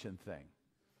celebration thing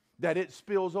that it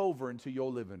spills over into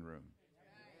your living room.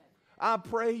 I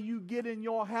pray you get in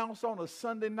your house on a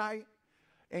Sunday night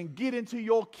and get into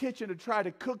your kitchen to try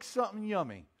to cook something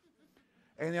yummy.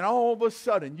 And then all of a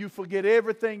sudden you forget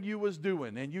everything you was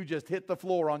doing and you just hit the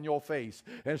floor on your face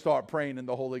and start praying in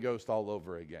the Holy Ghost all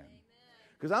over again.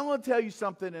 Because I'm going to tell you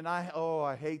something, and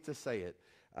I hate to say it.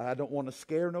 I don't want to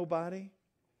scare nobody.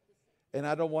 And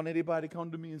I don't want anybody to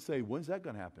come to me and say, when's that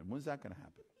going to happen? When's that going to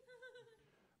happen?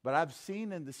 But I've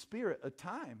seen in the Spirit a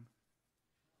time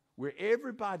where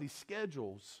everybody's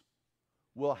schedules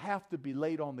will have to be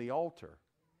laid on the altar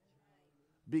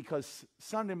because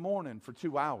Sunday morning for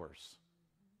 2 hours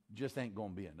just ain't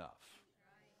going to be enough.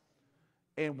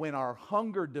 And when our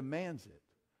hunger demands it,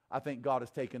 I think God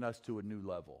has taken us to a new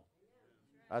level.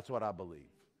 That's what I believe.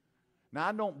 Now,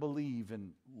 I don't believe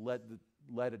in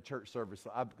let a church service.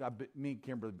 Me and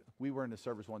Kimberly, we were in a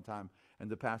service one time, and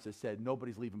the pastor said,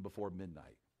 nobody's leaving before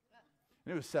midnight.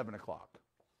 And it was 7 o'clock.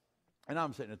 And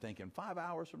I'm sitting there thinking, 5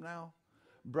 hours from now,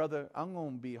 brother, I'm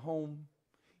going to be home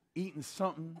eating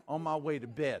something on my way to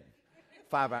bed.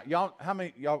 5 hours. Y'all, how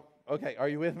many, y'all, okay, are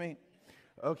you with me?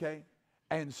 Okay.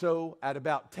 And so at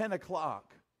about 10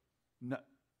 o'clock,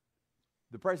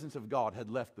 the presence of God had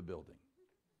left the building.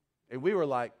 And we were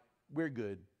like, we're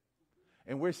good.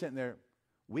 And we're sitting there.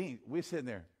 We're sitting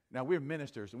there. Now, we're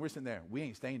ministers, and we're sitting there. We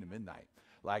ain't staying to midnight.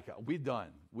 Like, we done.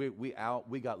 We out.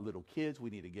 We got little kids. We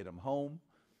need to get them home.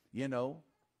 You know,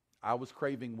 I was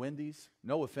craving Wendy's.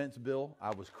 No offense, Bill.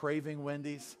 I was craving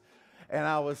Wendy's. And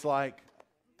I was like,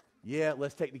 yeah,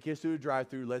 let's take the kids through the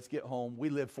drive-thru. Let's get home. We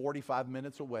live 45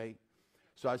 minutes away.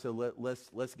 So I said,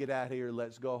 let's get out of here.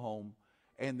 Let's go home.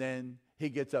 And then he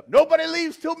gets up. Nobody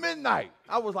leaves till midnight.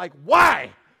 I was like,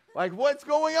 why? Like, what's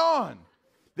going on?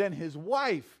 Then his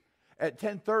wife at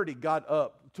 10:30 got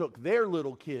up, took their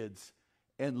little kids,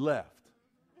 and left.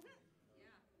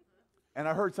 And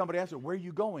I heard somebody ask her, where are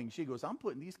you going? She goes, I'm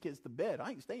putting these kids to bed.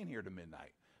 I ain't staying here to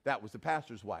midnight. That was the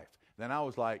pastor's wife. Then I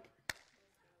was like,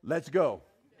 let's go.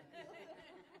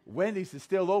 Wendy's is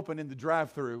still open in the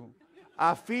drive-thru.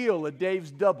 I feel a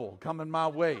Dave's double coming my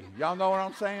way. Y'all know what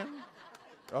I'm saying?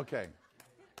 Okay.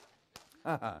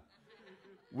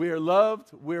 We're loved.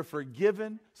 We're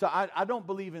forgiven. So I don't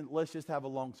believe in let's just have a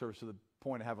long service to the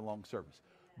point of having a long service.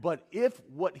 But if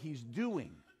what he's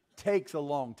doing takes a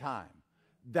long time,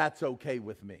 that's okay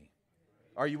with me.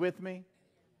 Are you with me?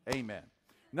 Amen.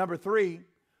 Number 3,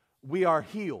 we are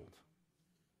healed.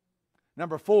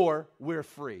 Number 4, we're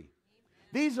free.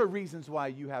 These are reasons why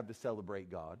you have to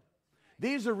celebrate God.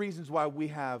 These are reasons why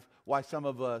some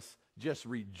of us just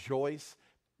rejoice.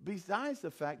 Besides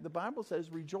the fact, the Bible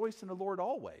says rejoice in the Lord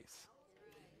always.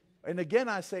 And again,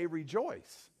 I say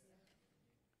rejoice.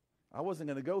 I wasn't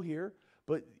going to go here,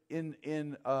 but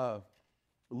in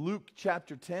Luke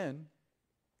chapter 10,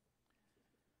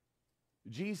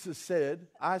 Jesus said,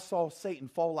 I saw Satan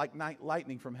fall like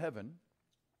lightning from heaven.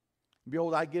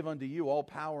 Behold, I give unto you all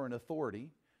power and authority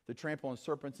to trample on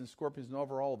serpents and scorpions and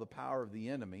over all the power of the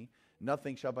enemy.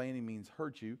 Nothing shall by any means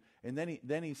hurt you. And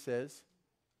then he says,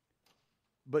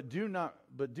 But do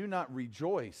not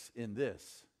rejoice in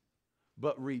this,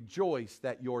 but rejoice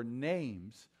that your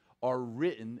names are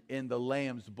written in the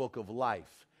Lamb's book of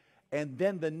life. And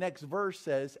then the next verse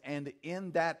says, and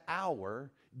in that hour,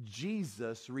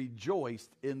 Jesus rejoiced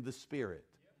in the Spirit.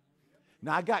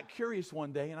 Now, I got curious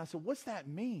one day, and I said, what's that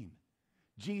mean?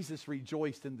 Jesus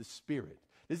rejoiced in the Spirit.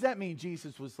 Does that mean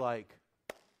Jesus was like,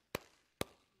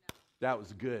 that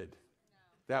was good.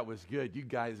 That was good. You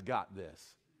guys got this.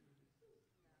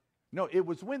 No, it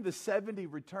was when the 70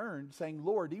 returned saying,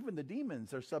 Lord, even the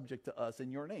demons are subject to us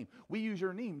in your name. We use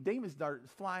your name. Demons start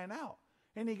flying out.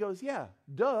 And he goes, yeah,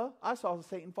 duh, I saw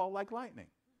Satan fall like lightning.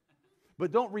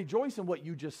 But don't rejoice in what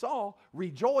you just saw.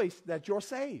 Rejoice that you're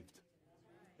saved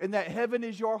and that heaven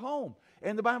is your home.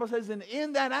 And the Bible says, and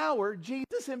in that hour,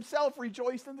 Jesus himself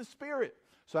rejoiced in the Spirit.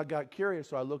 So I got curious,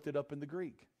 so I looked it up in the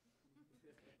Greek.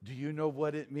 Do you know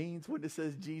what it means when it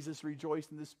says Jesus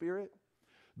rejoiced in the Spirit?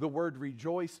 The word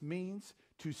rejoice means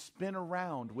to spin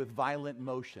around with violent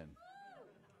motion.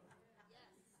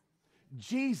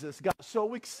 Jesus got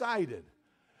so excited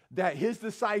that his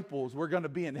disciples were going to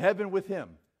be in heaven with him.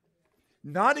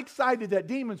 Not excited that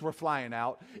demons were flying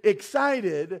out,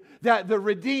 excited that the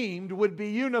redeemed would be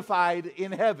unified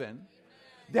in heaven,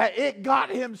 that it got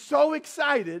him so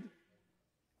excited,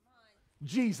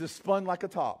 Jesus spun like a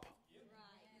top.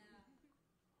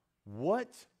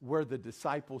 What were the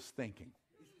disciples thinking?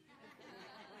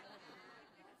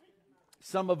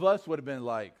 Some of us would have been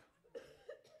like,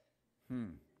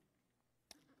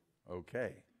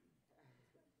 okay.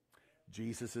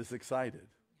 Jesus is excited.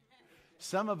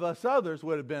 Some of us others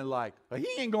would have been like, he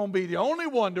ain't going to be the only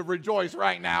one to rejoice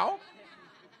right now.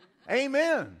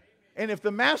 Amen. And if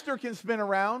the master can spin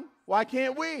around, why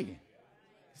can't we?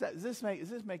 Is this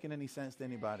making any sense to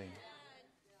anybody?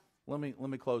 Let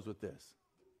me close with this.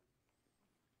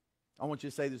 I want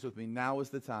you to say this with me. Now is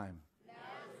the time,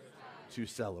 to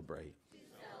celebrate.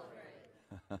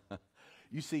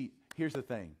 You see, here's the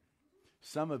thing.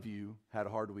 Some of you had a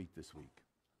hard week this week.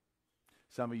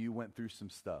 Some of you went through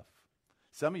some stuff.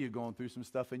 Some of you going through some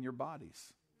stuff in your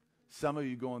bodies. Some of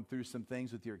you going through some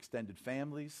things with your extended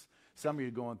families. Some of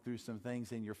you going through some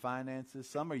things in your finances.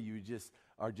 Some of you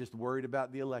are just worried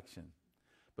about the election.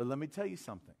 But let me tell you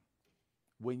something.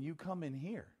 When you come in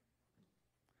here,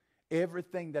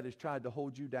 everything that has tried to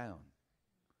hold you down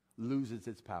loses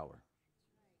its power.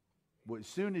 Well, as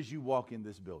soon as you walk in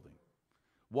this building.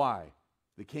 Why?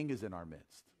 The King is in our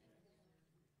midst.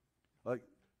 Like,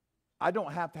 I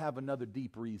don't have to have another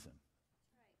deep reason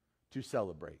to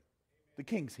celebrate. The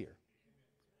King's here.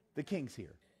 The King's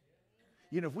here.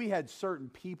 You know, if we had certain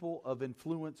people of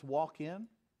influence walk in,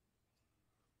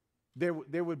 there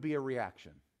would be a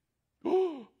reaction.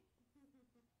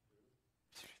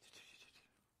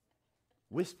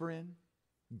 Whispering,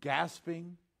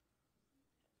 gasping.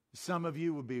 Some of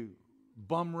you would be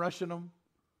bum rushing them.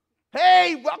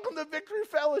 Hey, welcome to Victory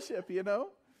Fellowship, you know.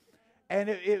 And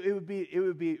it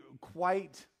would be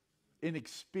quite an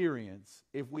experience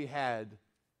if we had,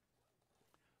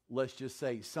 let's just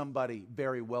say, somebody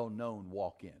very well known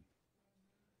walk in,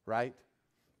 right?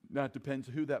 Now it depends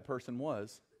who that person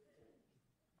was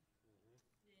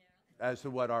as to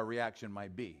what our reaction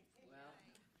might be.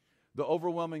 The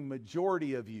overwhelming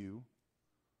majority of you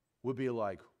would be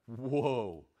like,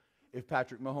 whoa, if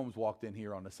Patrick Mahomes walked in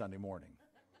here on a Sunday morning.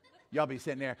 Y'all be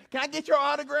sitting there, can I get your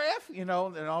autograph? You know,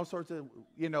 and all sorts of,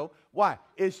 you know. Why?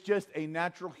 It's just a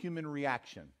natural human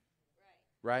reaction.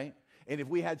 Right? And if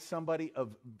we had somebody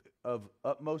of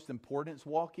utmost importance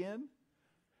walk in,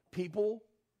 people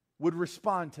would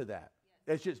respond to that.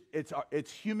 It's just,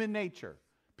 it's human nature.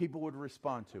 People would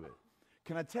respond to it.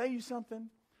 Can I tell you something?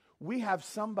 We have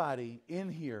somebody in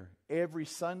here every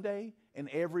Sunday and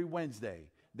every Wednesday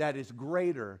that is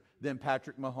greater than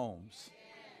Patrick Mahomes.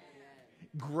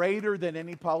 Greater than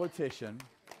any politician,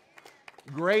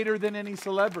 greater than any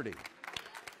celebrity.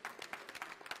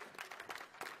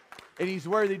 And he's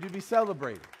worthy to be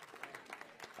celebrated.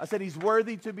 I said he's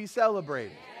worthy to be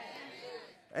celebrated.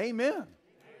 Amen.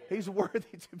 He's worthy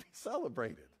to be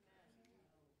celebrated.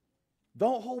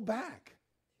 Don't hold back.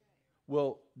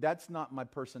 Well, that's not my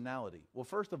personality. Well,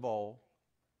 first of all,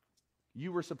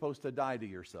 you were supposed to die to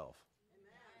yourself.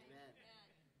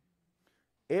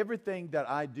 Everything that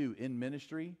I do in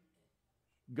ministry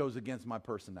goes against my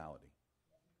personality.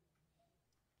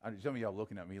 Some of y'all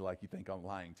looking at me like you think I'm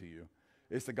lying to you.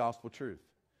 It's the gospel truth.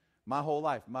 My whole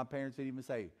life, my parents didn't even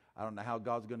say, I don't know how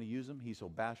God's going to use him. He's so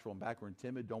bashful and backward and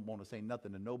timid, don't want to say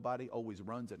nothing to nobody, always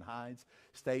runs and hides,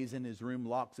 stays in his room,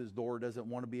 locks his door, doesn't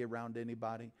want to be around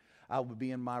anybody. I would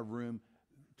be in my room,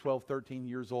 12, 13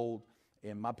 years old,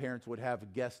 and my parents would have a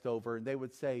guest over, and they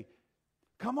would say,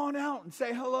 come on out and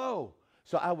say hello.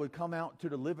 So I would come out to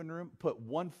the living room, put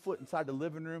one foot inside the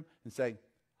living room and say,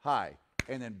 hi.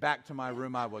 And then back to my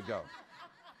room I would go.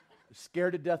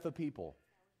 Scared to death of people.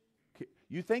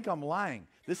 You think I'm lying.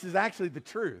 This is actually the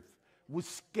truth. Was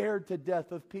scared to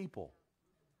death of people.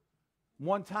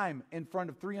 One time in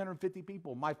front of 350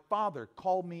 people, my father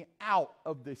called me out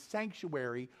of the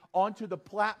sanctuary onto the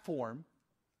platform,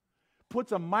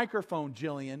 puts a microphone,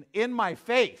 Jillian, in my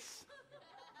face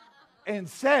and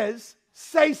says,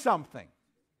 say something.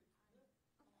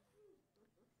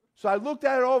 So I looked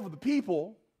at all of the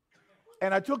people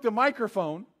and I took the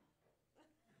microphone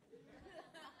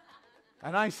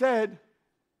and I said,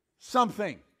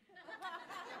 something.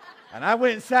 And I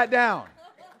went and sat down.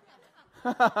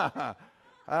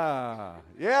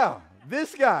 Yeah,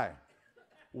 this guy.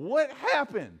 What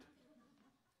happened?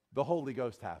 The Holy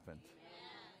Ghost happened.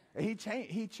 And he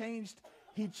changed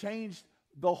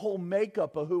the whole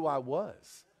makeup of who I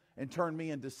was and turned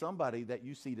me into somebody that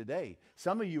you see today.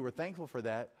 Some of you were thankful for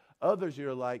that. Others,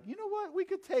 you're like, you know what? We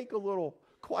could take a little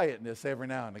quietness every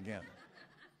now and again.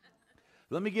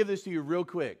 Let me give this to you real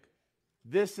quick.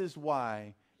 This is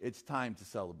why it's time to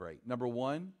celebrate. Number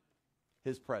one,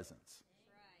 His presence.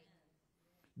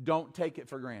 Don't take it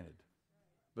for granted,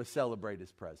 but celebrate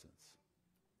His presence.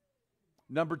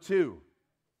 Number two,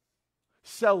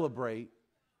 celebrate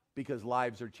because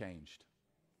lives are changed.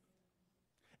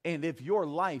 And if your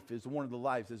life is one of the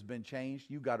lives that's been changed,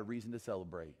 you got a reason to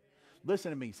celebrate.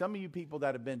 Listen to me. Some of you people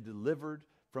that have been delivered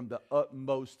from the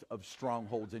utmost of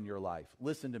strongholds in your life,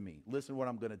 listen to me. Listen to what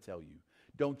I'm going to tell you.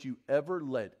 Don't you ever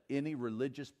let any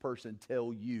religious person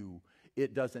tell you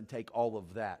it doesn't take all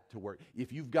of that to work.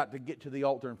 If you've got to get to the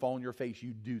altar and fall on your face,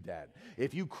 you do that.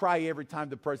 If you cry every time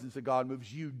the presence of God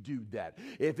moves, you do that.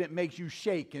 If it makes you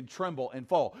shake and tremble and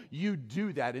fall, you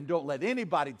do that. And don't let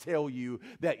anybody tell you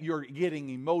that you're getting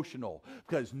emotional,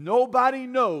 because nobody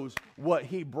knows what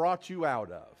He brought you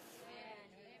out of.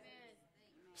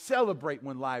 Celebrate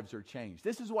when lives are changed.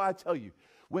 This is why I tell you,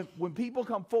 when people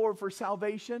come forward for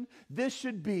salvation, this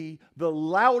should be the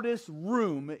loudest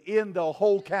room in the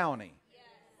whole county.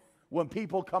 When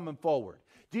people coming forward.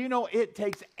 Do you know it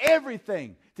takes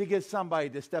everything to get somebody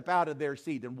to step out of their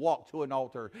seat and walk to an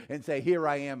altar and say, here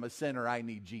I am, a sinner, I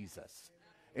need Jesus.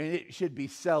 And it should be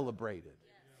celebrated.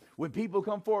 When people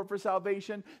come forward for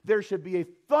salvation, there should be a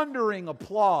thundering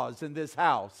applause in this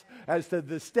house as to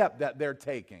the step that they're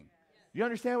taking. You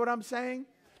understand what I'm saying?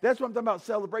 That's what I'm talking about,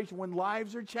 celebration, when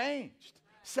lives are changed.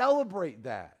 Celebrate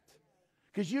that.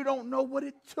 Because you don't know what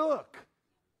it took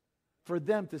for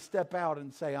them to step out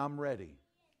and say, I'm ready.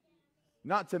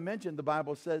 Not to mention, the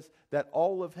Bible says that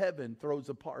all of heaven throws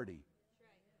a party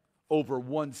over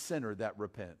one sinner that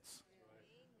repents.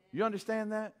 You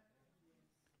understand that?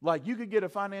 Like you could get a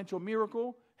financial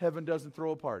miracle, heaven doesn't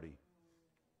throw a party.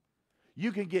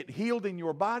 You can get healed in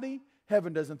your body,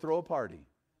 heaven doesn't throw a party.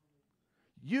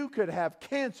 You could have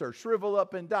cancer shrivel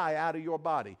up and die out of your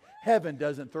body, heaven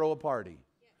doesn't throw a party.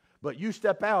 But you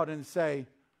step out and say,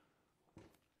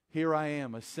 here I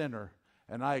am, a sinner,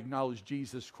 and I acknowledge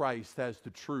Jesus Christ as the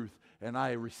truth, and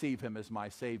I receive Him as my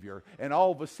Savior. And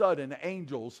all of a sudden,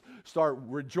 angels start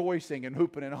rejoicing and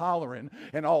hooping and hollering,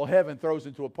 and all heaven throws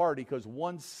into a party because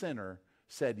one sinner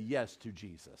said yes to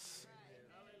Jesus.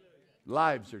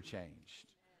 Lives are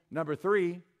changed. Number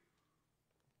three,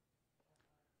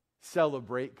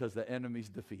 celebrate because the enemy's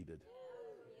defeated.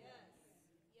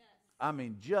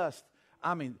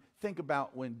 Think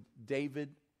about when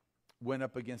David went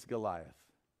up against Goliath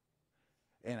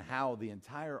and how the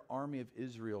entire army of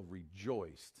Israel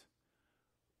rejoiced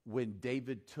when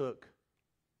David took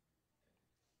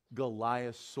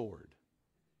Goliath's sword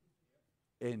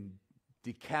and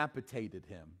decapitated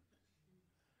him.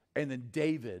 And then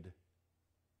David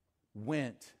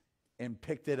went and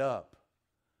picked it up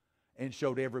and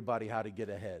showed everybody how to get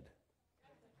ahead.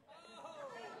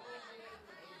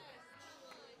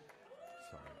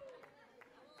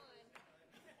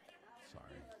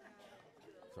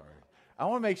 I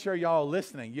want to make sure y'all are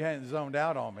listening. You hadn't zoned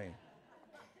out on me.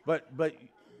 But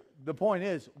the point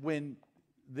is, when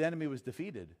the enemy was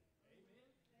defeated,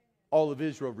 all of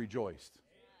Israel rejoiced.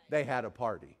 They had a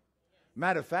party.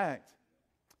 Matter of fact,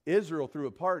 Israel threw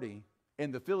a party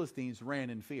and the Philistines ran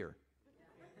in fear.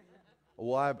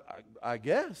 Well, I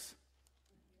guess.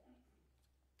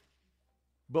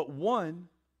 But one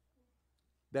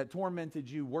that tormented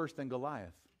you worse than Goliath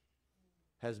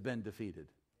has been defeated.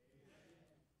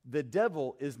 The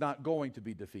devil is not going to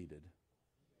be defeated.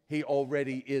 He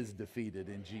already is defeated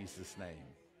in Jesus' name.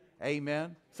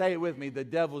 Amen. Say it with me. The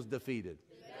devil's defeated.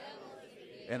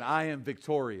 And I am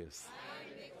victorious.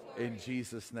 In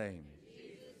Jesus' name.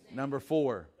 Number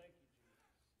 4.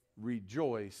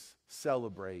 Rejoice,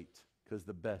 celebrate, because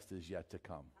the best is yet to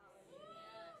come.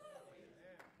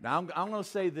 Now, I'm going to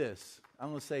say this.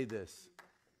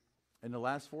 In the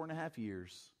last 4.5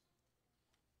 years,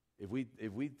 if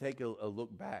we take a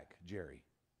look back, Jerry,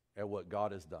 at what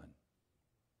God has done,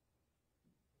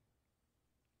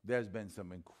 there's been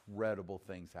some incredible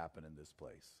things happen in this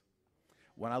place.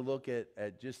 When I look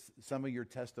at just some of your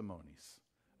testimonies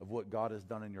of what God has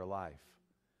done in your life,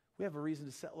 we have a reason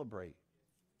to celebrate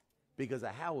because of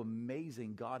how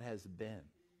amazing God has been.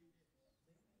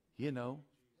 You know,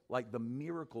 like the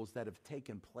miracles that have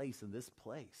taken place in this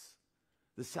place,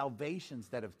 the salvations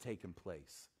that have taken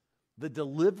place. the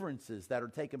deliverances that are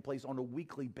taking place on a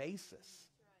weekly basis,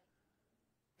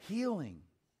 healing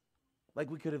like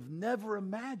we could have never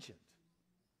imagined.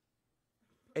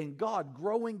 And God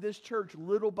growing this church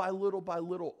little by little by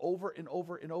little, over and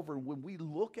over and over. And when we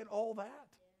look at all that,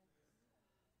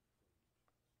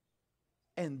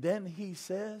 and then he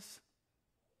says,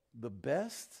 the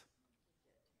best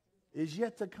is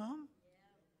yet to come.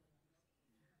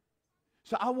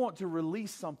 So I want to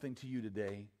release something to you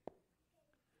today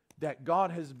that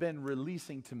God has been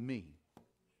releasing to me.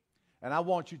 And I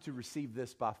want you to receive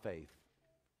this by faith.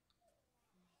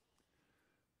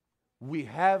 We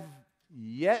have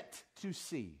yet to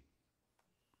see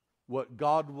what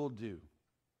God will do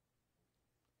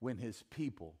when his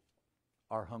people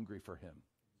are hungry for him.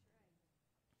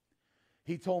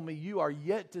 He told me, you are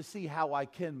yet to see how I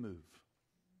can move.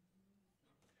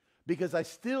 Because I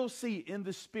still see in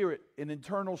the spirit an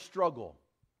internal struggle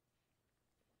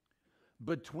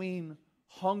between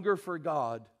hunger for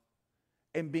God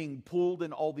and being pulled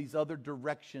in all these other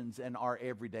directions in our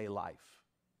everyday life.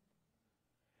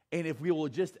 And if we will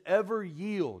just ever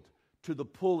yield to the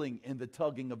pulling and the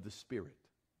tugging of the Spirit,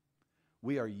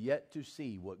 we are yet to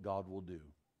see what God will do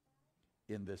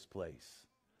in this place.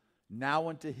 Now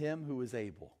unto him who is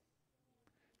able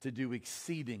to do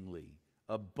exceedingly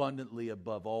abundantly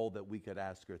above all that we could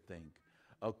ask or think,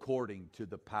 according to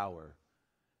the power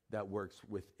that works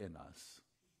within us.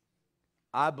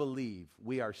 I believe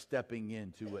we are stepping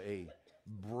into a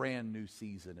brand new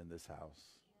season in this house.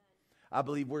 I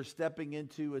believe we're stepping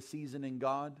into a season in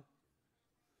God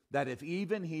that if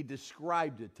even he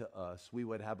described it to us, we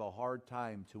would have a hard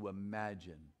time to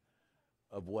imagine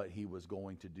of what he was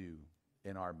going to do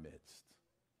in our midst.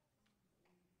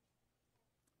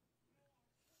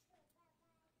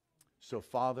 So,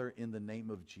 Father, in the name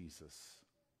of Jesus,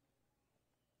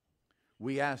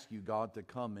 we ask you, God, to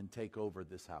come and take over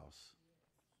this house.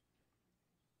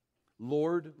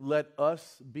 Lord, let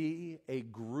us be a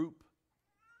group,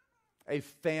 a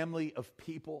family of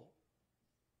people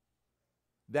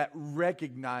that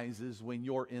recognizes when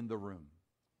you're in the room.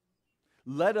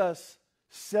 Let us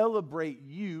celebrate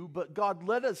you, but God,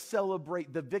 let us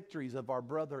celebrate the victories of our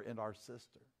brother and our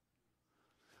sister.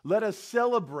 Let us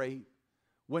celebrate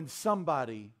when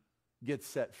somebody gets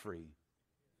set free.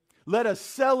 Let us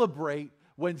celebrate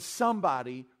when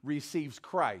somebody receives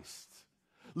Christ.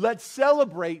 Let's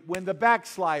celebrate when the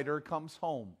backslider comes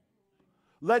home.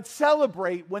 Let's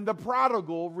celebrate when the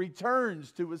prodigal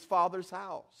returns to his father's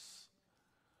house.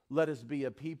 Let us be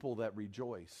a people that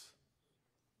rejoice.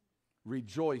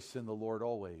 Rejoice in the Lord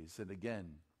always. And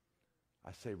again,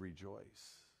 I say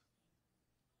rejoice.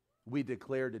 We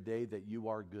declare today that you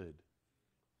are good.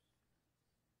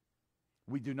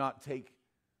 We do not take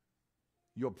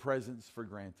your presence for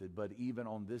granted, but even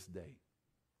on this day,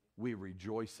 we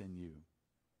rejoice in you.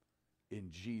 In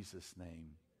Jesus'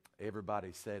 name.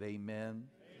 Everybody said amen.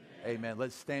 Amen. Amen.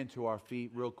 Let's stand to our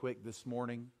feet real quick this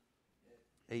morning.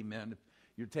 Amen.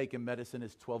 If you're taking medicine,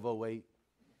 it's 12:08.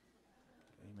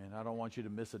 Amen. I don't want you to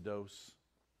miss a dose.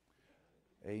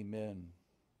 Amen.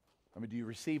 I mean, do you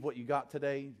receive what you got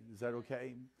today? Is that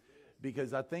okay?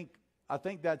 Because I think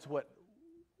that's what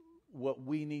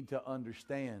we need to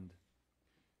understand.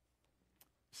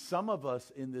 Some of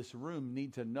us in this room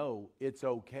need to know it's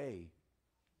okay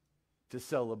to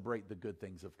celebrate the good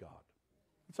things of God.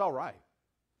 It's all right.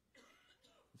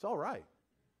 It's all right.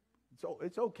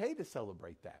 It's okay to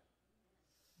celebrate that.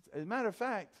 As a matter of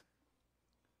fact,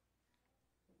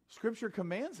 Scripture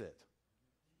commands it.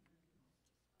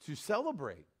 To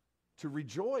celebrate, to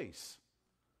rejoice.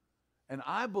 And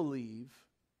I believe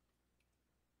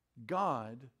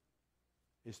God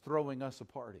is throwing us a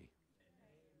party.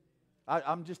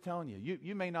 I'm just telling you,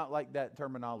 you may not like that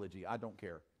terminology. I don't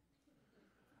care.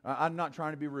 I'm not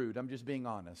trying to be rude. I'm just being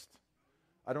honest.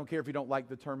 I don't care if you don't like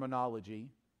the terminology.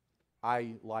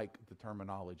 I like the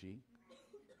terminology.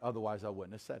 Otherwise, I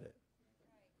wouldn't have said it.